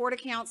can't afford a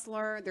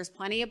counselor, there's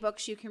plenty of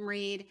books you can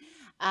read.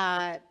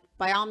 By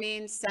all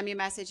means, send me a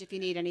message if you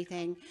need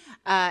anything.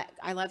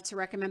 I love to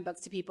recommend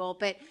books to people,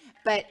 but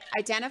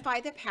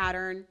identify the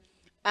pattern,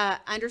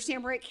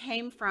 understand where it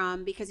came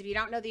from, because if you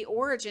don't know the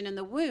origin and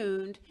the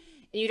wound,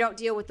 and you don't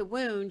deal with the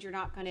wound, you're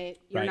not going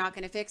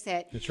to fix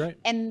it. That's right.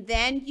 And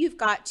then you've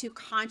got to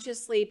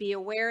consciously be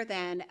aware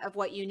then of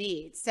what you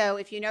need. So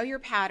if you know your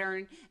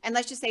pattern, and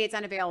let's just say it's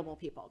unavailable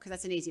people, because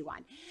that's an easy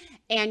one,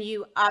 and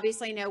you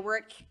obviously know where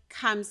it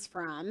comes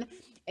from,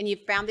 and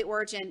you've found the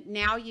origin.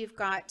 Now you've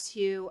got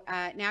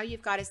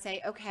to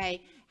say,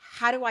 okay,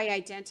 how do I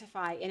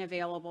identify an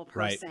available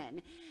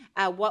person?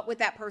 Right. What would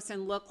that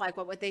person look like?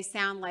 What would they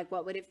sound like?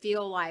 What would it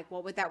feel like?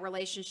 What would that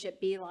relationship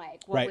be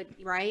like?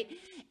 Right.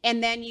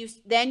 And then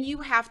you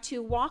have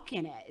to walk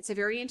in it. It's a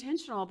very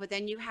intentional, but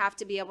then you have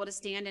to be able to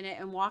stand in it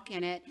and walk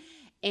in it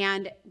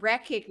and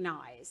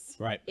recognize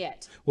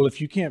it. Well,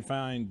 if you can't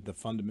find the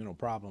fundamental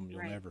problem,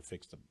 you'll never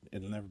fix them.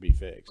 It'll never be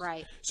fixed.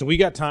 Right. So we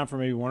got time for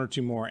maybe one or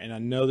two more. And I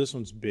know this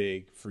one's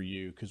big for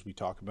you because we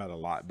talk about it a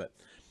lot, but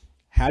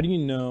how do you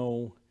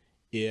know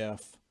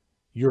if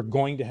you're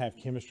going to have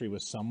chemistry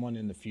with someone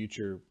in the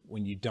future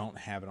when you don't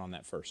have it on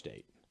that first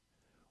date?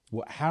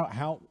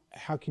 How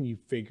can you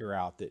figure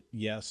out that?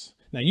 Yes.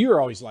 Now you're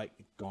always like,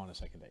 go on a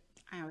second date.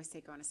 I always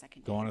say go on a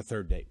second date. Go on a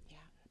third date. Yeah.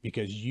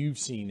 Because you've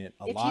seen it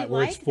a If lot you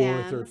where like it's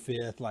fourth them, or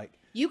fifth. Like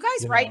you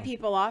guys write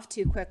people off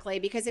too quickly,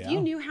 because if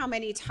you knew how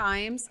many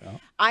times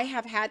I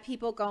have had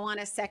people go on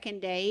a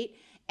second date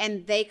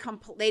and they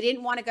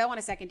didn't want to go on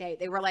a second date.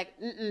 They were like,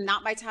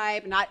 not my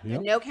type,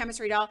 no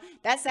chemistry at all.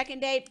 That second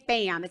date,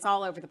 bam, it's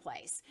all over the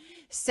place.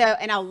 So,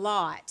 and a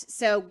lot.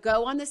 So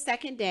go on the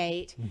second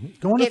date. Mm-hmm.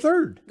 Go on a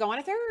third. Go on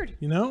a third.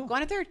 Go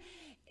on a third.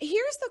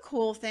 Here's the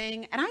cool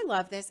thing, and I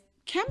love this.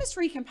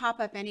 Chemistry can pop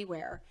up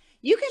anywhere.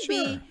 You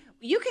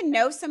can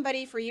know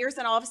somebody for years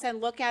and all of a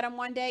sudden look at them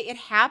one day. It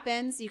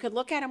happens. You could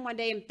look at them one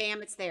day and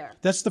bam, it's there.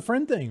 That's the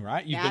friend thing,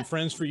 right? You've been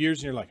friends for years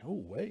and you're like,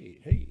 oh, wait,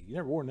 hey, you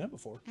never worn that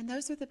before. And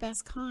those are the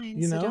best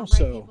kinds. So don't write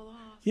people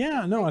off.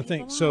 Yeah, no, I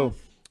think so.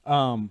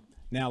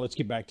 Now let's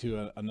get back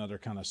to another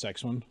kind of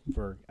sex one.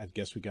 I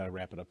guess we got to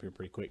wrap it up here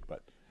pretty quick,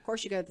 but. Of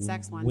course, you go to the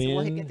sex one, so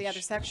we'll get the other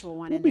sexual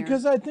one in there.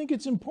 Because I think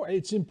it's important.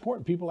 It's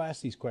important. People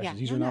ask these questions.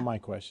 These are not my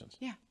questions.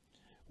 Yeah.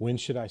 When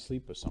should I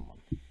sleep with someone?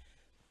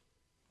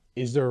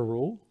 Is there a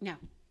rule? No.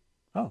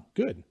 Oh,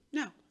 good.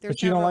 No.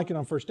 But you don't like it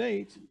on first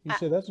dates. You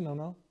say that's a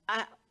no-no.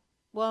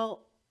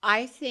 Well,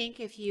 I think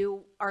if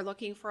you are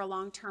looking for a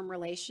long-term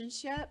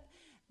relationship,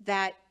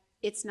 that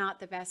it's not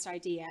the best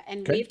idea.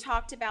 And we've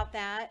talked about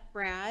that,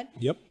 Brad.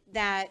 Yep.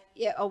 That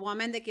a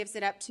woman that gives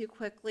it up too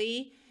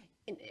quickly,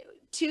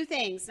 two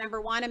things. Number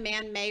one, a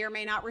man may or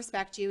may not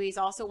respect you. He's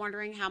also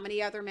wondering how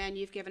many other men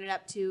you've given it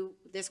up to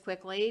this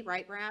quickly,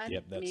 right, Brad?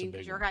 Yep, that's a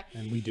big one.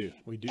 And we do.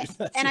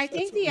 And I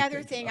think the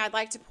other thing I'd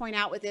like to point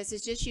out with this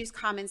is just use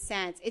common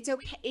sense. It's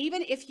okay,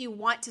 even if you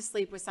want to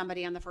sleep with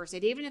somebody on the first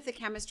date, even if the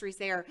chemistry's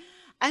there,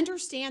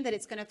 understand that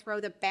it's going to throw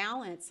the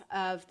balance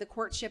of the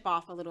courtship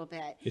off a little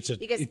bit.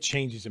 It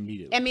changes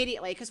immediately.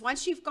 Immediately, because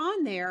once you've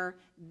gone there,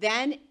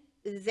 then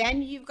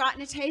you've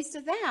gotten a taste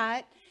of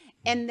that.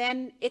 And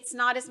then it's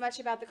not as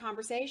much about the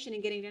conversation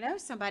and getting to know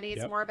somebody.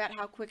 It's more about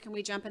how quick can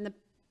we jump in the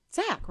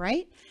sack,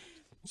 right?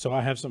 So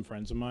I have some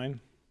friends of mine,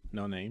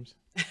 no names.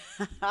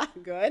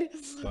 Good.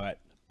 But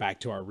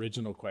back to our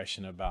original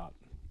question about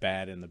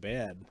bad in the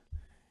bed,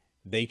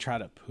 they try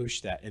to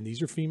push that. And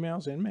these are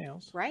females and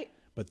males. Right.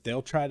 But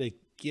they'll try to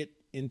get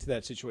into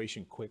that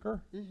situation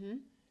quicker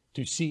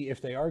to see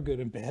if they are good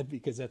in bed,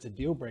 because that's a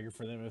deal breaker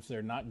for them. If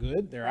they're not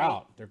good, they're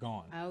out. They're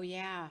gone. Oh,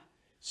 yeah.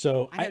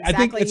 So I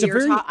think it's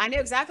I know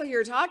exactly who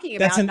you're talking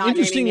about. That's an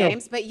interesting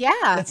names, but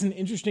that's an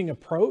interesting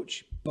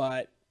approach,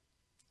 but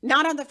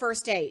not on the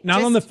first date.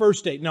 Not on the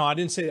first date. No, I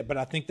didn't say that, but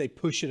I think they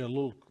push it a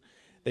little.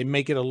 They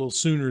make it a little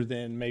sooner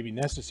than maybe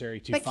necessary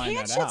to find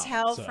that out. But can't you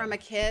tell from a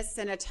kiss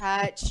and a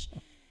touch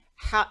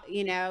how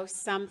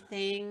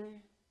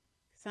something?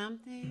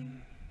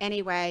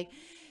 Anyway,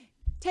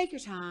 take your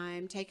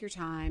time. Take your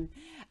time.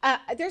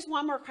 There's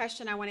one more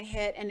question I want to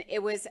hit, and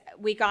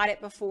we got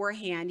it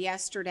beforehand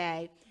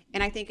yesterday,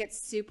 and I think it's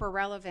super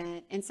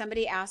relevant. And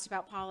somebody asked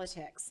about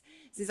politics.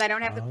 Since I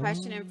don't have the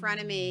question in front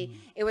of me,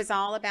 it was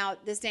all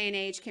about this day and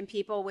age, can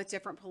people with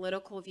different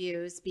political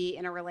views be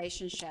in a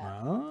relationship?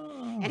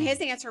 And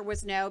his answer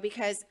was no,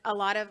 because a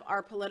lot of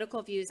our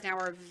political views now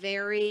are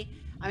we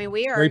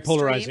are very extreme,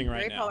 polarizing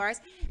right very now.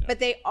 polarized, but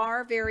they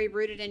are very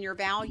rooted in your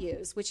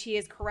values, which he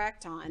is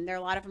correct on.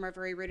 A lot of them are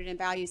very rooted in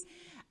values.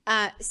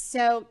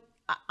 So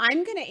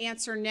I'm going to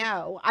answer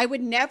no. I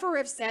would never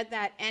have said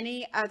that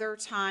any other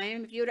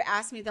time. If you would have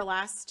asked me the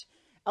last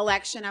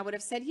election, I would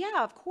have said,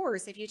 yeah, of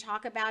course. If you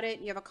talk about it,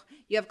 you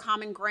have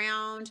common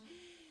ground,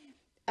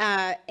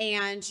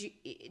 and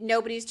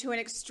nobody's to an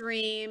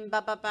extreme,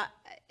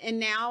 and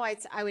now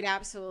I would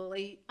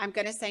absolutely, I'm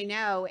going to say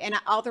no. And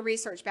all the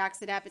research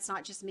backs it up. It's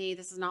not just me.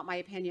 This is not my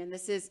opinion.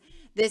 This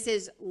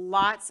is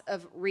lots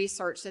of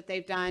research that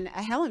they've done.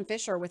 Helen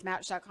Fisher with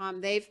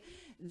Match.com,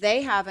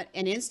 they have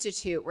an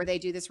institute where they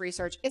do this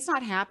research. It's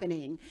not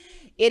happening.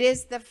 It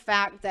is the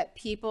fact that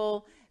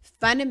people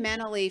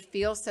fundamentally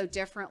feel so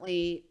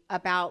differently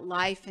about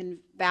life and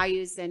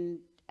values and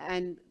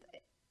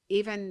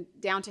even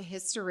down to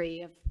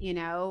history of,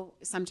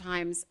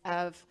 sometimes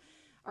of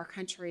our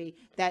country,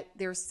 that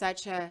there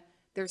can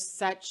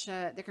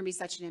be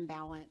such an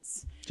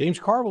imbalance. James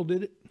Carville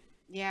did it.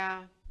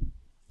 Yeah.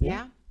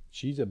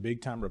 She's a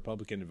big time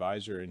Republican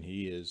advisor, and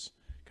he is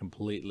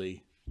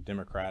completely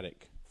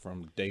Democratic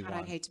from day one.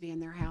 I'd hate to be in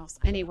their house.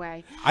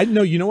 Anyway. I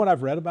know, you know what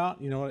I've read about,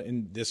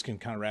 and this can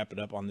kind of wrap it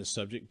up on this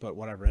subject, but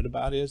what I've read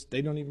about is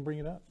they don't even bring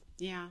it up.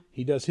 Yeah.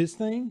 He does his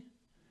thing,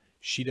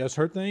 she does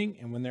her thing,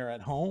 and when they're at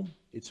home,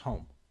 it's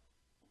home.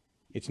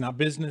 It's not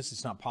business,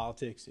 it's not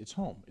politics, it's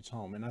home. It's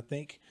home. And I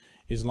think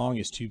as long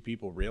as two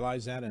people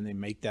realize that and they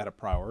make that a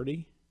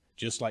priority,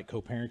 just like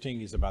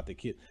co-parenting is about the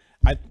kid,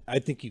 I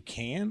think you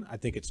can. I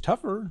think it's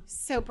tougher.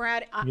 So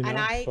Brad,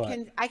 I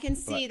can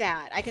see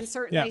that. I can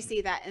certainly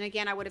see that. And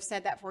again, I would have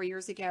said that 4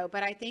 years ago.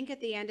 But I think at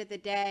the end of the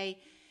day,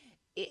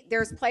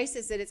 there's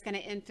places that it's going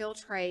to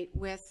infiltrate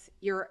with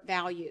your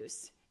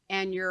values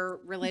and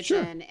your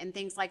religion and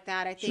things like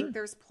that. I think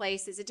there's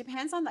places. It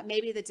depends on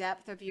maybe the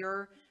depth of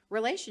your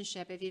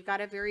relationship. If you've got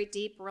a very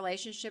deep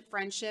relationship,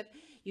 friendship,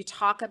 you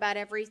talk about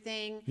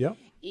everything. Yeah.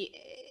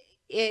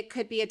 It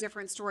could be a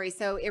different story.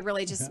 So it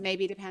really just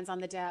maybe depends on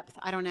the depth.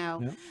 I don't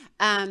know. Yeah.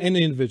 And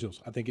the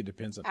individuals. I think it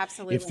depends on.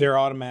 Absolutely. If they're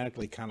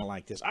automatically kind of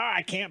like this,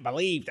 I can't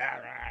believe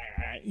that,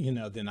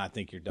 then I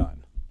think you're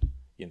done.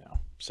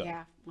 So.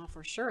 Yeah, well,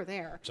 for sure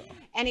there. So.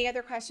 Any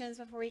other questions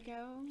before we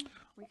go?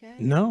 We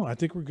good? No, I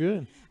think we're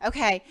good.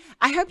 Okay.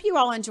 I hope you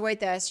all enjoyed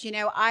this.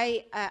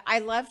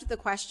 I loved the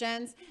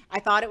questions.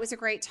 I thought it was a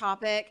great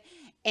topic,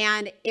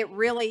 and it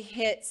really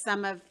hit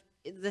some of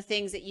the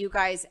things that you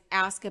guys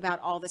ask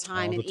about all the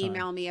time and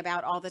email me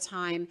about all the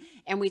time,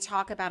 and we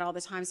talk about all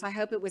the time. So I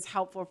hope it was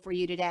helpful for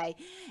you today.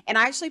 And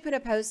I actually put a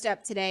post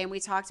up today, and we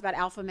talked about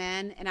alpha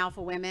men and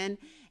alpha women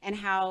and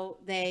how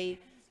they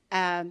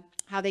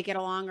get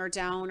along or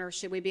don't, or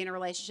should we be in a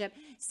relationship.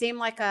 Seemed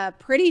like a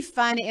pretty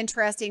fun,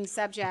 interesting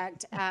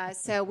subject.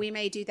 So we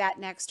may do that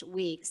next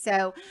week.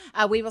 So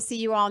we will see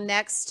you all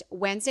next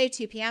Wednesday,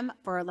 2 p.m.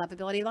 for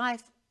Lovability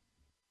Live.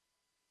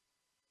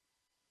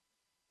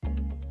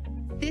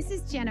 This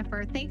is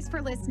Jennifer. Thanks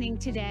for listening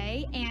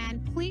today,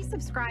 and please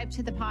subscribe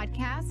to the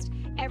podcast.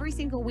 Every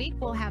single week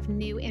we'll have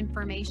new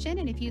information,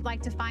 and if you'd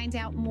like to find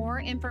out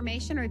more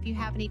information or if you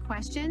have any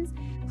questions,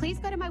 please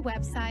go to my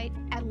website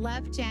at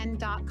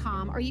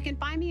lovejen.com, or you can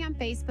find me on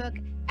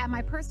Facebook at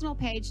my personal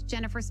page,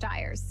 Jennifer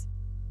Stiers.